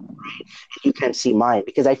you, right? And you can't see mine,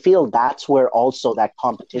 because I feel that's where also that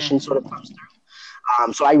competition sort of comes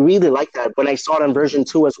through. So I really like that when I saw it on version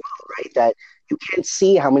 2 as well, right? That you can't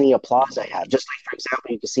see how many applause I have. Just like, for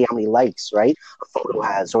example, you can see how many likes, right, a photo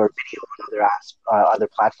has or a video on other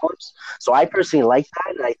platforms. So I personally like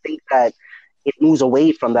that, and I think that it moves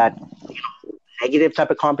away from that negative type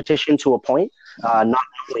of competition to a point, not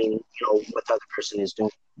knowing what the other person is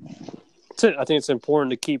doing. That's it. I think it's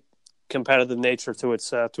important to keep competitive nature to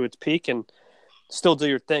its peak and still do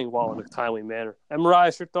your thing while in a timely manner. And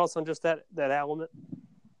Emerrias, your thoughts on just that element?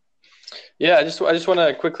 Yeah, I just want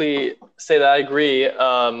to quickly say that I agree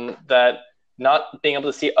that not being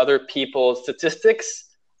able to see other people's statistics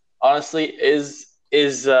honestly is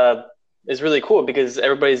really cool because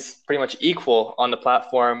everybody's pretty much equal on the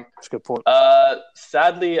platform. That's a good point.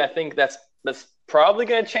 Sadly, I think that's probably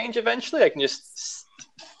going to change eventually. I can just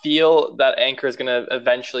feel that Anchor is going to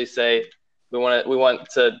eventually say we want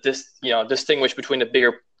to distinguish between the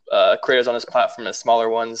bigger creators on this platform and smaller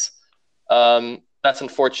ones. That's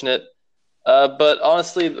unfortunate. But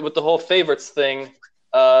honestly, with the whole favorites thing,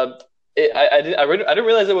 I didn't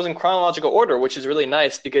realize it was in chronological order, which is really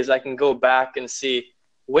nice because I can go back and see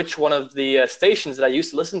which one of the stations that I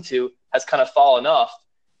used to listen to has kind of fallen off.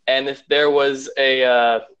 And if there was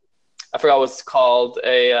I forgot what it's called,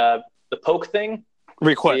 the poke thing.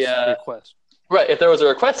 Request. Right. If there was a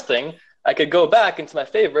request thing, I could go back into my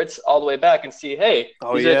favorites all the way back and see, hey,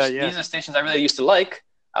 these are stations I really used to like.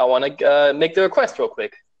 I want to make the request real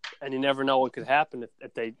quick. And you never know what could happen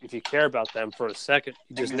if you care about them for a second.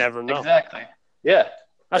 You just never know. Exactly. Yeah,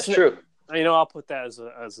 that's true. I'll put that as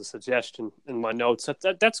a suggestion in my notes.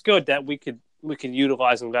 That's good that we could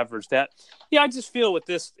utilize and leverage that. Yeah, I just feel with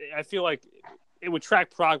this, I feel like it would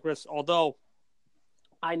track progress. Although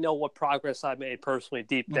I know what progress I made personally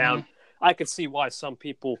deep down, I could see why some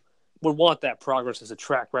people would want that progress as a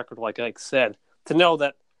track record, like Ike said, to know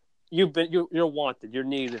that you're wanted, you're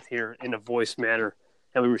needed here in a voice manner.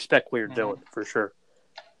 And we respect what you're doing for sure.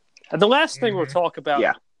 And the last thing we'll talk about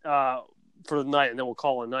for the night, and then we'll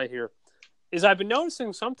call it a night here, is I've been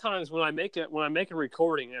noticing sometimes when I make a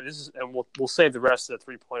recording, and we'll save the rest of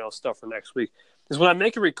the 3.0 stuff for next week, is when I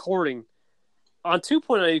make a recording on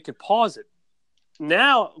 2.0 you can pause it.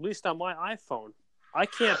 Now, at least on my iPhone, I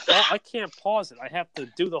can't pause it. I have to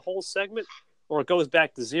do the whole segment, or it goes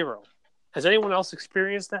back to 0. Has anyone else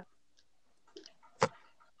experienced that?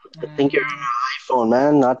 I think you're on an iPhone,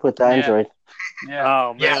 man, not with Android. Yeah.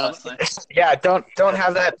 Oh man. Yeah. Don't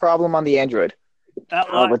have that problem on the Android.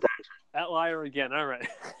 That liar again. All right.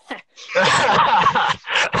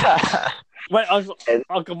 Wait,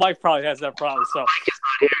 Uncle Mike probably has that problem. So Mike is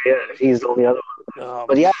not here. Yeah, he's the only other one.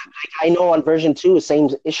 But yeah, I know on version 2, same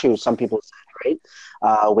issue. Some people said,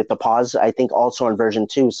 right? With the pause, I think also on version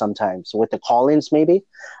 2 sometimes with the call-ins, maybe.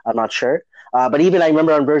 I'm not sure. But even I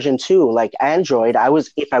remember on version 2, like Android,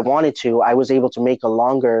 if I wanted to, I was able to make a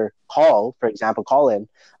longer call, for example, call in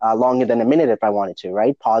longer than a minute if I wanted to,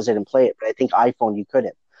 right? Pause it and play it. But I think iPhone, you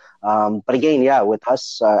couldn't. But again, yeah, with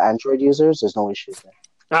us Android users, there's no issues there.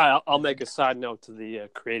 All right, I'll make a side note to the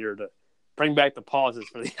creator to bring back the pauses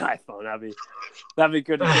for the iPhone. That'd be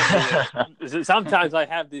good. To get sometimes I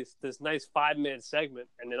have this nice 5-minute segment,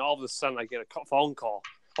 and then all of a sudden I get a phone call.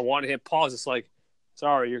 I want to hit pause. It's like,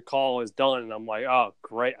 sorry, your call is done. And I'm like, oh,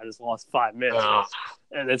 great. I just lost 5 minutes.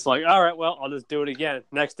 And it's like, all right, well, I'll just do it again.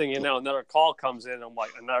 Next thing you know, another call comes in. I'm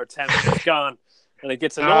like, another 10 minutes gone. And it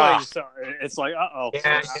gets annoying. So it's like, uh-oh.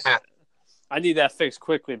 Yeah. I need that fixed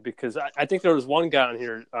quickly because I think there was one guy on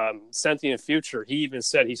here, Sentient Future. He even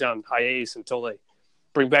said he's on hiatus until they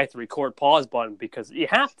bring back the record pause button because you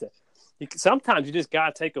have to. Sometimes you just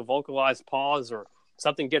got to take a vocalized pause or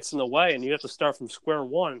something gets in the way and you have to start from square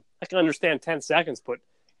one. I can understand 10 seconds, but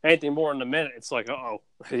anything more than a minute, it's like, uh-oh,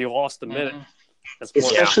 you lost a minute.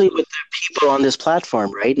 Especially with the people on this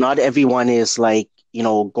platform, right? Not everyone is like,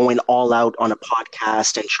 going all out on a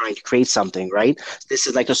podcast and trying to create something, right? This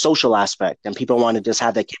is like a social aspect, and people want to just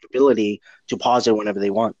have that capability to pause it whenever they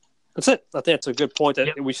want. That's it. I think that's a good point.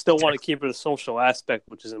 That we still want to keep it a social aspect,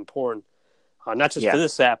 which is important, not just to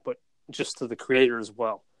this app, but just to the creator as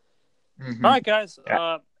well. Mm-hmm. All right, guys.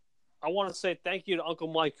 I want to say thank you to Uncle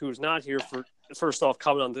Mike, who's not here, for first off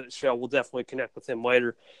coming on the show. We'll definitely connect with him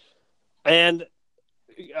later. And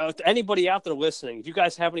to anybody out there listening, if you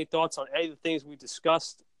guys have any thoughts on any of the things we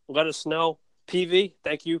discussed, let us know. PV,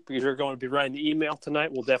 thank you, because you're going to be writing the email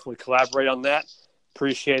tonight. We'll definitely collaborate on that.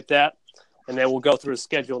 Appreciate that. And then we'll go through the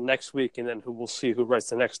schedule next week, and then we'll see who writes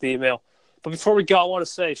the next email. But before we go, I want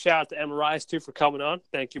to say shout out to Emerrias, too, for coming on.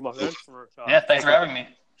 Thank you, my friend. Thanks for having me.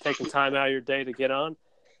 Taking time out of your day to get on.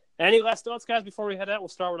 Any last thoughts, guys, before we head out? We'll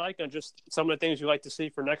start with Ike on just some of the things you'd like to see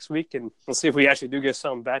for next week, and we'll see if we actually do get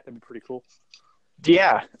something back. That'd be pretty cool.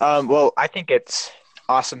 Yeah. Well, I think it's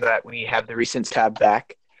awesome that we have the Recents tab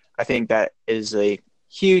back. I think that is a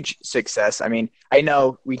huge success. I mean, I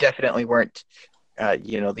know we definitely weren't,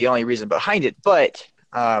 the only reason behind it, but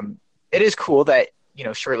it is cool that,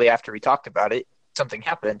 shortly after we talked about it, something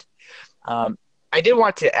happened. I did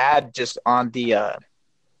want to add just on the,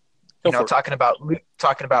 talking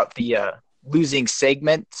about the losing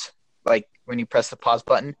segment, like when you press the pause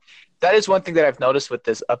button. That is one thing that I've noticed with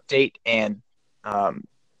this update and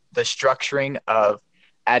the structuring of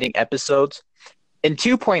adding episodes. In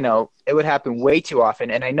 2.0, it would happen way too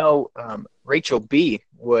often, and I know Rachel B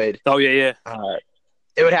would. Oh yeah.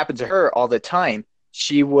 It would happen to her all the time.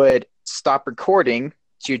 She would stop recording,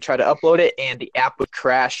 she would try to upload it, and the app would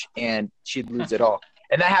crash, and she'd lose it all.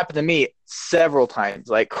 And that happened to me several times,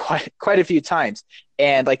 like quite a few times.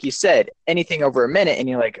 And like you said, anything over a minute, and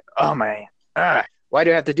you're like, oh my, why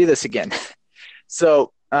do I have to do this again?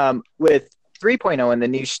 So with 3.0 and the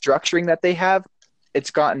new structuring that they have,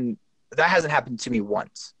 that hasn't happened to me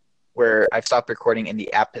once where I've stopped recording and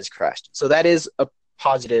the app has crashed. So that is a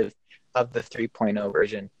positive of the 3.0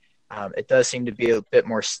 version. It does seem to be a bit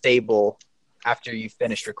more stable after you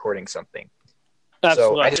finish recording something.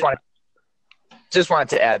 Absolutely. So I just wanted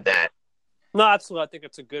to add that. No, absolutely. I think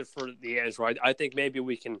it's a good for the Android. I think maybe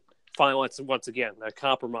we can find once again a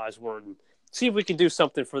compromise word and see if we can do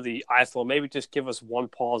something for the iPhone. Maybe just give us one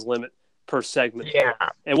pause limit per segment. Yeah.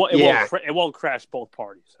 It won't crash both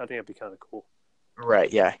parties. I think that'd be kind of cool.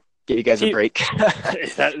 Right. Yeah. Give you guys a break.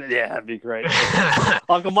 That'd be great.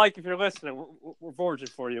 Uncle Mike, if you're listening, we're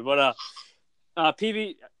fortunate for you. But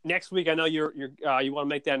PV, next week I know you want to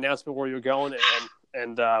make that announcement where you're going,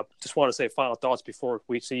 and just want to say final thoughts before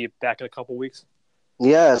we see you back in a couple weeks.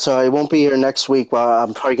 Yeah, so I won't be here next week, but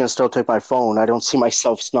I'm probably going to still take my phone. I don't see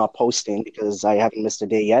myself not posting because I haven't missed a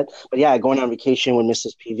day yet. But yeah, going on vacation with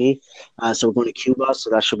Mrs. PV. So we're going to Cuba, so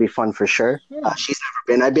that should be fun for sure. She's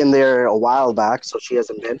never been. I've been there a while back, so she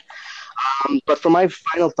hasn't been. But for my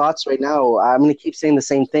final thoughts right now, I'm going to keep saying the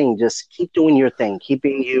same thing. Just keep doing your thing. Keep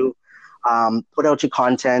being you. Put out your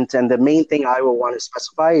content. And the main thing I will want to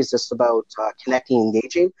specify is just about connecting,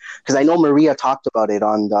 engaging. Because I know Maria talked about it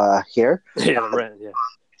on here.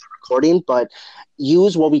 Recording, but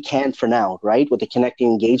use what we can for now, right? With the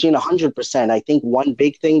connecting, engaging, 100%. I think one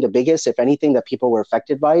big thing, the biggest, if anything, that people were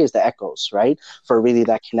affected by is the echoes, right? For really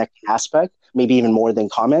that connecting aspect, maybe even more than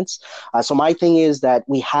comments. So my thing is that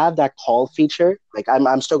we have that call feature. Like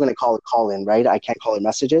I'm still going to call it call in, right? I can't call it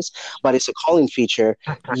messages, but it's a calling feature.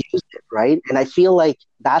 Use it, right? And I feel like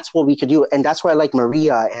that's what we could do. And that's why I like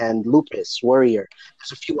Maria and Lupus, Warrior.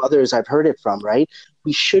 There's a few others I've heard it from, right?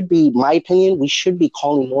 We should be, my opinion, we should be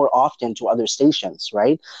calling more often to other stations,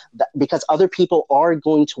 right? Because other people are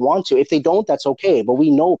going to want to. If they don't, that's okay. But we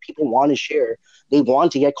know people want to share. They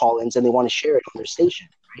want to get call-ins and they want to share it on their station,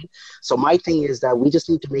 right? So my thing is that we just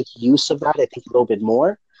need to make use of that, I think, a little bit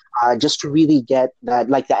more. Just to really get that,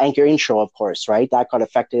 like the Anchor intro, of course, right? That got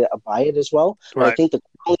affected by it as well. Right. But I think the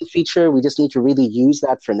calling feature, we just need to really use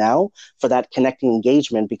that for now, for that connecting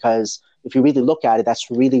engagement, because if you really look at it, that's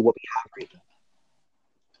really what we have right now.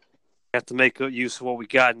 We have to make good use of what we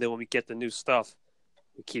got, and then when we get the new stuff,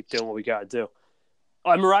 we keep doing what we got to do.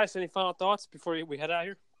 Emerrias, any final thoughts before we head out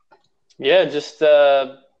here? Yeah, just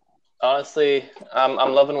honestly, I'm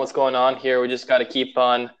loving what's going on here. We just got to keep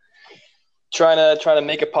on trying to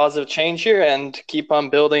make a positive change here and keep on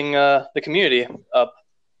building the community up.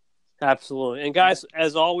 Absolutely. And guys,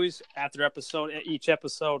 as always, after each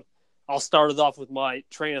episode, I'll start it off with my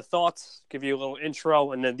train of thoughts, give you a little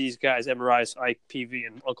intro, and then these guys, Emerrias, Ike, PV,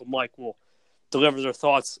 and Uncle Mike, will deliver their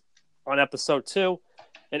thoughts on episode 2.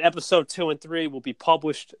 And episode 2 and 3 will be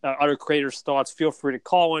published. Other creators' thoughts. Feel free to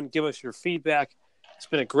call in, give us your feedback. It's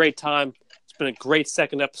been a great time. It's been a great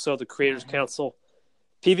second episode of the Creators Council.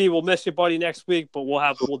 PV, we'll miss you, buddy, next week, but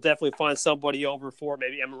we'll definitely find somebody over for it.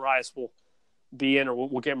 Maybe Emerrias will be in, or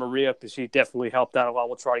we'll get Maria, because she definitely helped out a lot.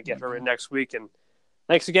 We'll try to get her in next week. And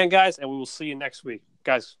thanks again, guys, and we will see you next week.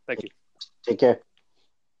 Guys, thank you. Take care.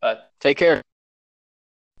 Take care.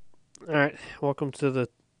 All right, welcome to the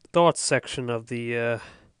thoughts section of the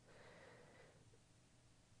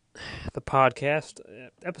podcast.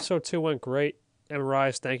 Episode 2 went great.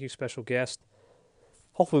 Emerrias, thank you, special guest.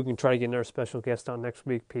 Hopefully we can try to get another special guest on next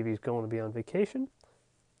week. PV's going to be on vacation.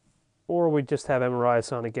 Or we just have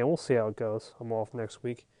Emerrias on again. We'll see how it goes. I'm off next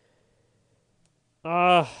week.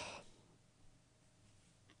 Yeah,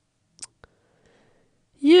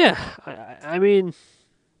 I mean,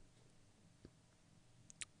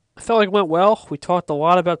 I felt like it went well. We talked a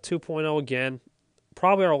lot about 2.0 again.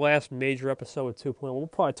 Probably our last major episode with 2.0. We'll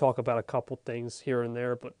probably talk about a couple things here and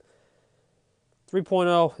there, but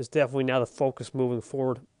 3.0 is definitely now the focus moving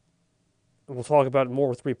forward. And we'll talk about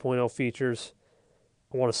more 3.0 features.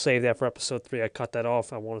 I want to save that for episode 3. I cut that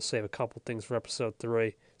off. I want to save a couple things for episode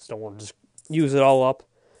 3. Just don't want to just use it all up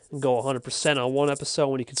and go 100% on one episode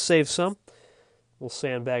when you can save some. We'll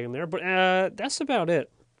sandbag in there. But that's about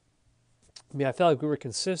it. I mean, I felt like we were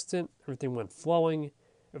consistent. Everything went flowing.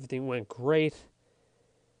 Everything went great.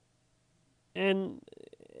 And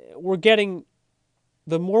we're getting...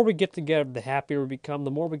 The more we get together, the happier we become.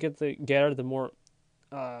 The more we get together, the more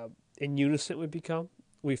in unison we become.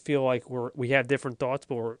 we feel like we have different thoughts,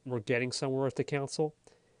 but we're getting somewhere at the council.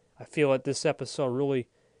 I feel that this episode really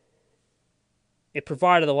it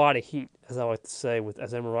provided a lot of heat, as I like to say,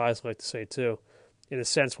 as Emerrias like to say too, in a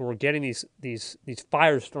sense where we're getting these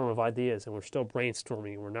firestorm of ideas and we're still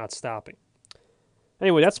brainstorming and we're not stopping.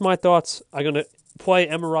 Anyway, that's my thoughts. I'm gonna play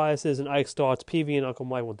Emerrias' and Ike's thoughts. PV and Uncle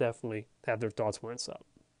Mike will definitely have their thoughts when it's up.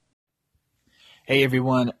 Hey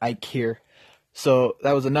everyone, Ike here. So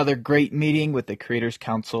that was another great meeting with the Creators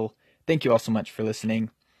Council. Thank you all so much for listening.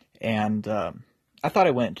 And I thought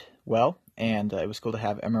it went well, and it was cool to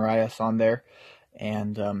have Emerrias on there.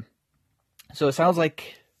 And so it sounds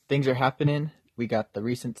like things are happening. We got the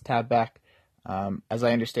recent tab back. As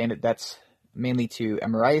I understand it, that's mainly to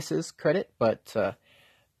Emerrias' credit, but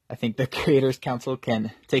I think the Creators Council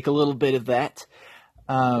can take a little bit of that.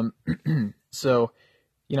 So,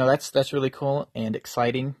 that's really cool and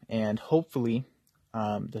exciting, and hopefully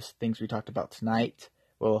the things we talked about tonight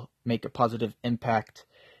will make a positive impact.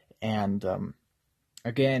 And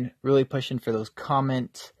again, really pushing for those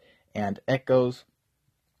comments and echoes.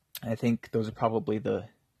 I think those are probably the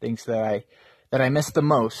things that I miss the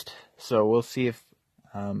most. So we'll see if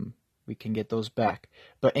we can get those back.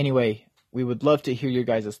 But anyway, we would love to hear your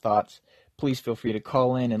guys' thoughts. Please feel free to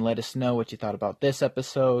call in and let us know what you thought about this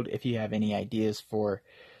episode. If you have any ideas for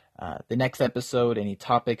the next episode, any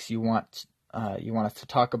topics you want us to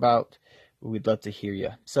talk about, we'd love to hear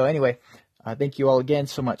you. So anyway, thank you all again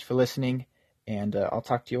so much for listening, and I'll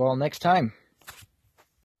talk to you all next time.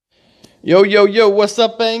 Yo, what's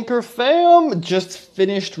up, Anchor fam? Just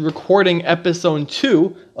finished recording episode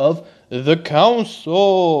 2 of The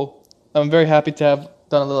Council. I'm very happy to have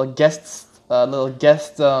done a little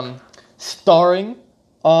guest starring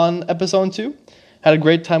on episode 2. Had a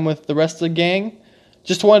great time with the rest of the gang.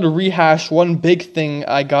 Just wanted to rehash one big thing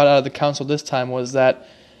I got out of the council this time was that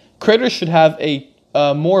creators should have a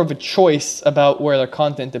more of a choice about where their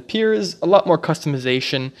content appears. A lot more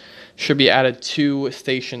customization should be added to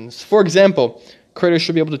stations. For example, creators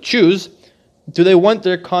should be able to choose, do they want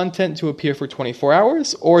their content to appear for 24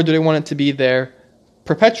 hours or do they want it to be there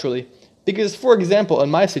perpetually? Because, for example, in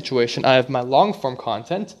my situation, I have my long-form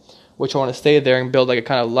content, which I want to stay there and build like a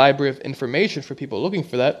kind of library of information for people looking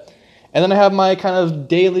for that. And then I have my kind of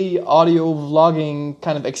daily audio vlogging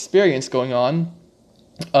kind of experience going on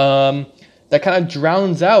that kind of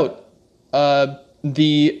drowns out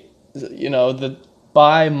the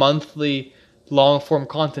bi-monthly long-form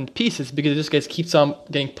content pieces because it just keeps on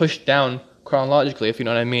getting pushed down chronologically, if you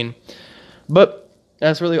know what I mean. But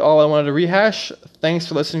that's really all I wanted to rehash. Thanks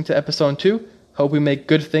for listening to episode 2. Hope we make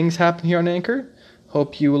good things happen here on Anchor.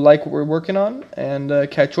 Hope you like what we're working on, and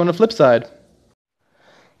catch you on the flip side.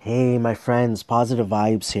 Hey, my friends, positive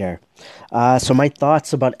vibes here. So my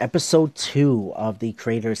thoughts about episode 2 of the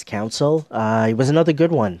Creators Council. It was another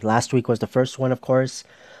good one. Last week was the first one, of course.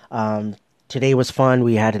 Today was fun.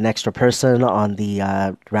 We had an extra person on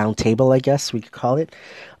the round table, I guess we could call it.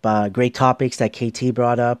 Great topics that KT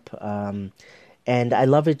brought up. And I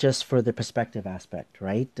love it just for the perspective aspect,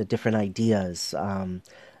 right? The different ideas,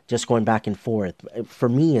 just going back and forth. For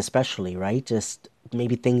me especially, right? Just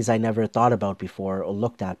maybe things I never thought about before or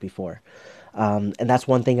looked at before. And that's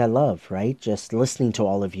one thing I love, right? Just listening to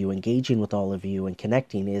all of you, engaging with all of you, and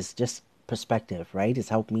connecting is just perspective, right? It's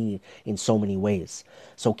helped me in so many ways.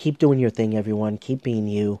 So keep doing your thing, everyone. Keep being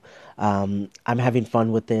you. I'm having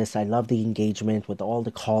fun with this. I love the engagement with all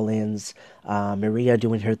the call-ins. Maria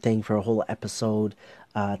doing her thing for a whole episode.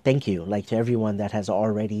 Thank you, to everyone that has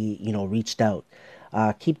already, reached out.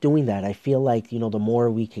 Keep doing that. I feel like, the more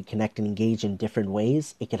we could connect and engage in different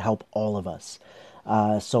ways, it could help all of us.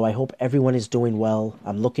 So I hope everyone is doing well.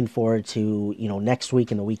 I'm looking forward to, next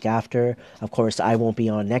week and the week after. Of course, I won't be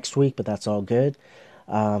on next week, but that's all good.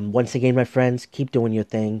 Once again, my friends, keep doing your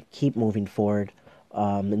thing. Keep moving forward.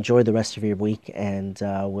 Enjoy the rest of your week, and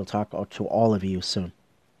we'll talk to all of you soon.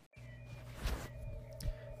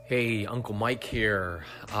 Hey, Uncle Mike here.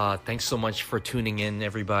 Thanks so much for tuning in,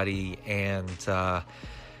 everybody. And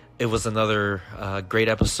it was another great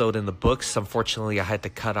episode in the books. Unfortunately, I had to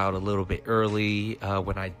cut out a little bit early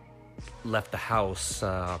when I left the house.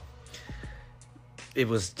 It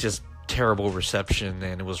was just terrible reception,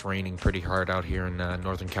 and it was raining pretty hard out here in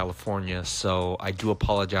Northern California. So I do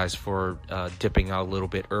apologize for dipping out a little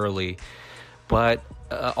bit early. But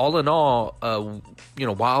all in all, while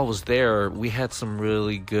I was there, we had some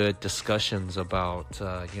really good discussions about,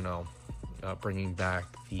 bringing back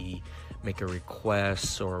the make a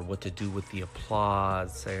request or what to do with the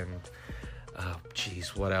applause and,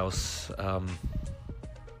 what else?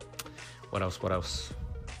 What else?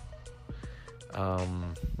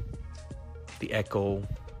 The echo.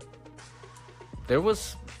 there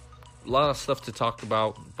was a lot of stuff to talk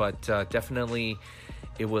about, but definitely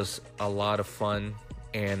it was a lot of fun,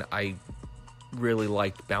 and I really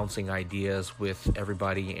liked bouncing ideas with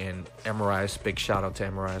everybody. And Emerrias, big shout out to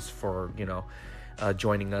Emerrias for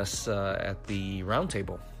joining us at the round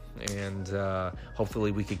table, and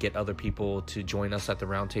hopefully we could get other people to join us at the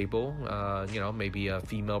round table. Maybe a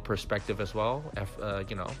female perspective as well.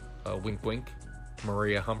 Wink wink,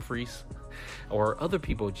 Maria Humphreys, or other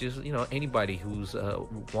people, just anybody who's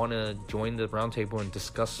want to join the round table and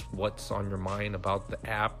discuss what's on your mind about the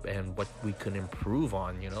app and what we can improve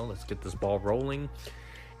on. Let's get this ball rolling,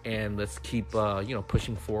 and let's keep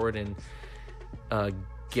pushing forward and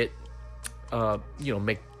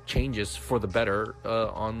make changes for the better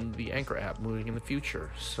on the Anchor app moving in the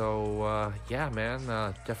future. So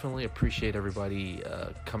definitely appreciate everybody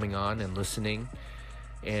coming on and listening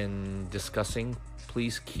and discussing.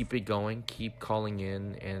 Please keep it going, keep calling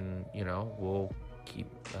in, and we'll keep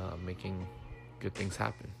making good things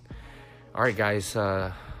happen. All right, guys,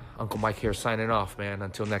 Uncle Mike here signing off, man.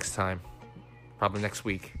 Until next time, probably next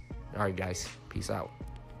week. All right, guys, peace out.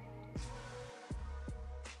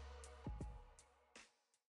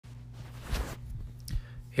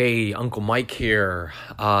 Hey, Uncle Mike here.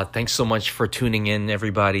 Thanks so much for tuning in,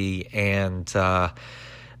 everybody. And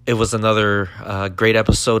it was another great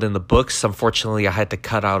episode in the books. Unfortunately, I had to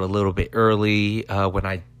cut out a little bit early when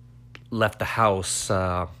I left the house.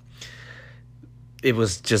 It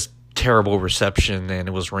was just terrible reception, and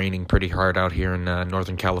it was raining pretty hard out here in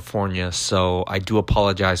Northern California. So I do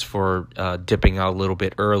apologize for dipping out a little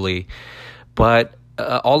bit early. But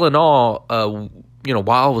all in all, while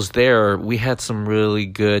I was there, we had some really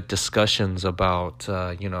good discussions about,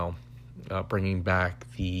 bringing back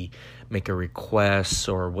the make a request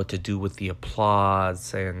or what to do with the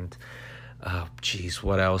applause and,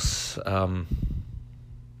 what else?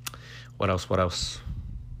 What else?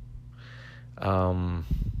 The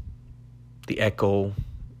echo.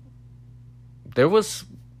 There was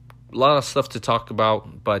a lot of stuff to talk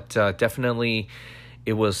about, but definitely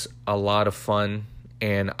it was a lot of fun,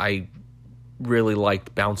 and I really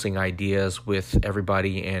liked bouncing ideas with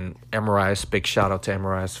everybody. And Emerrias, big shout out to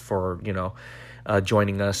Emerrias for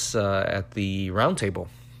joining us at the round table,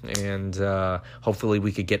 and hopefully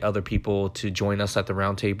we could get other people to join us at the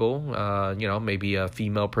round table. Maybe a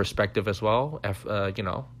female perspective as well.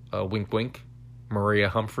 Wink wink, Maria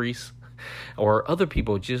Humphreys, or other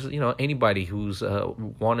people, just anybody who's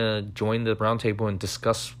want to join the round table and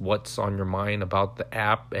discuss what's on your mind about the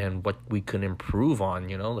app and what we can improve on.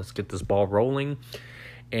 Let's get this ball rolling,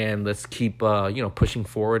 and let's keep pushing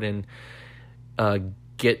forward and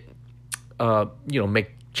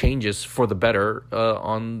make changes for the better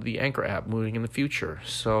on the Anchor app moving in the future.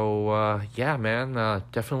 So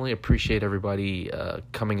definitely appreciate everybody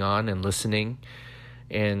coming on and listening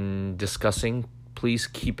and discussing. Please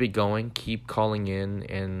keep it going, keep calling in,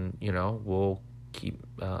 and we'll keep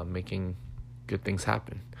making good things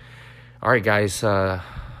happen. All right, guys,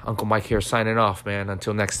 Uncle Mike here signing off, man.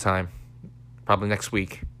 Until next time, probably next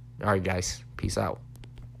week. All right, guys, peace out.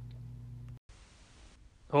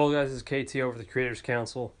 Hello, guys, this is KT over the Creators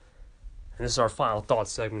Council, and this is our final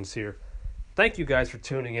thoughts segments here. Thank you guys for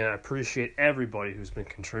tuning in. I appreciate everybody who's been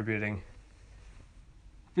contributing.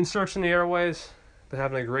 Been searching the airways, been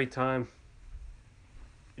having a great time.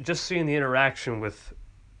 Just seeing the interaction with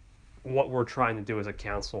what we're trying to do as a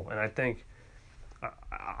council. And I think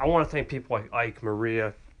I want to thank people like Ike,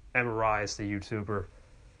 Maria, Emerrias, the YouTuber,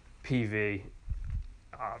 PV.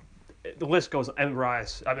 The list goes,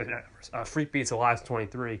 Emerrias, Freak Beats Alive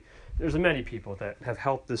 23. There's many people that have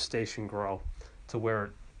helped this station grow to where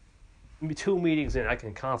 2 meetings in, I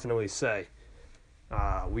can confidently say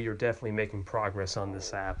we are definitely making progress on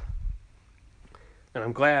this app. And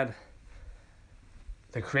I'm glad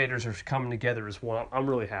the creators are coming together as one. I'm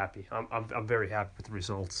really happy. I'm very happy with the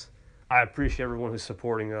results. I appreciate everyone who's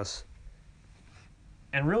supporting us.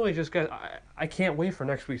 And really, just guys, I can't wait for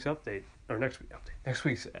next week's update, or next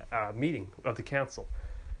week's meeting of the council.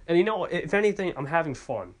 And if anything, I'm having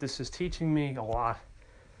fun. This is teaching me a lot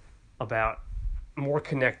about more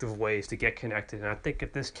connective ways to get connected. And I think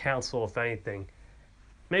if this council, if anything,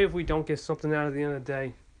 maybe if we don't get something out at the end of the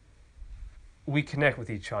day, we connect with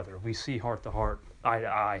each other. We see heart to heart, eye to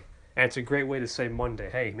eye. And it's a great way to say Monday,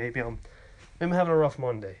 hey, maybe I'm having a rough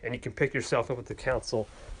Monday. And you can pick yourself up at the council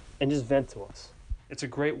and just vent to us. It's a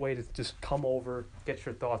great way to just come over, get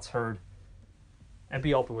your thoughts heard, and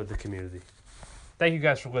be open with the community. Thank you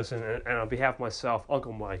guys for listening. And on behalf of myself,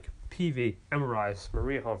 Uncle Mike, PV, Emerrias,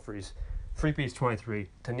 Maria Humphreys, Freebeats 23,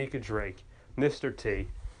 Tanika Drake, Mr. T,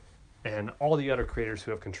 and all the other creators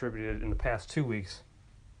who have contributed in the past 2 weeks,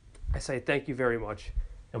 I say thank you very much,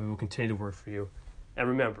 and we will continue to work for you. And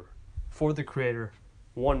remember, for the creator,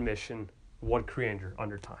 one mission, one creator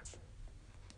under time.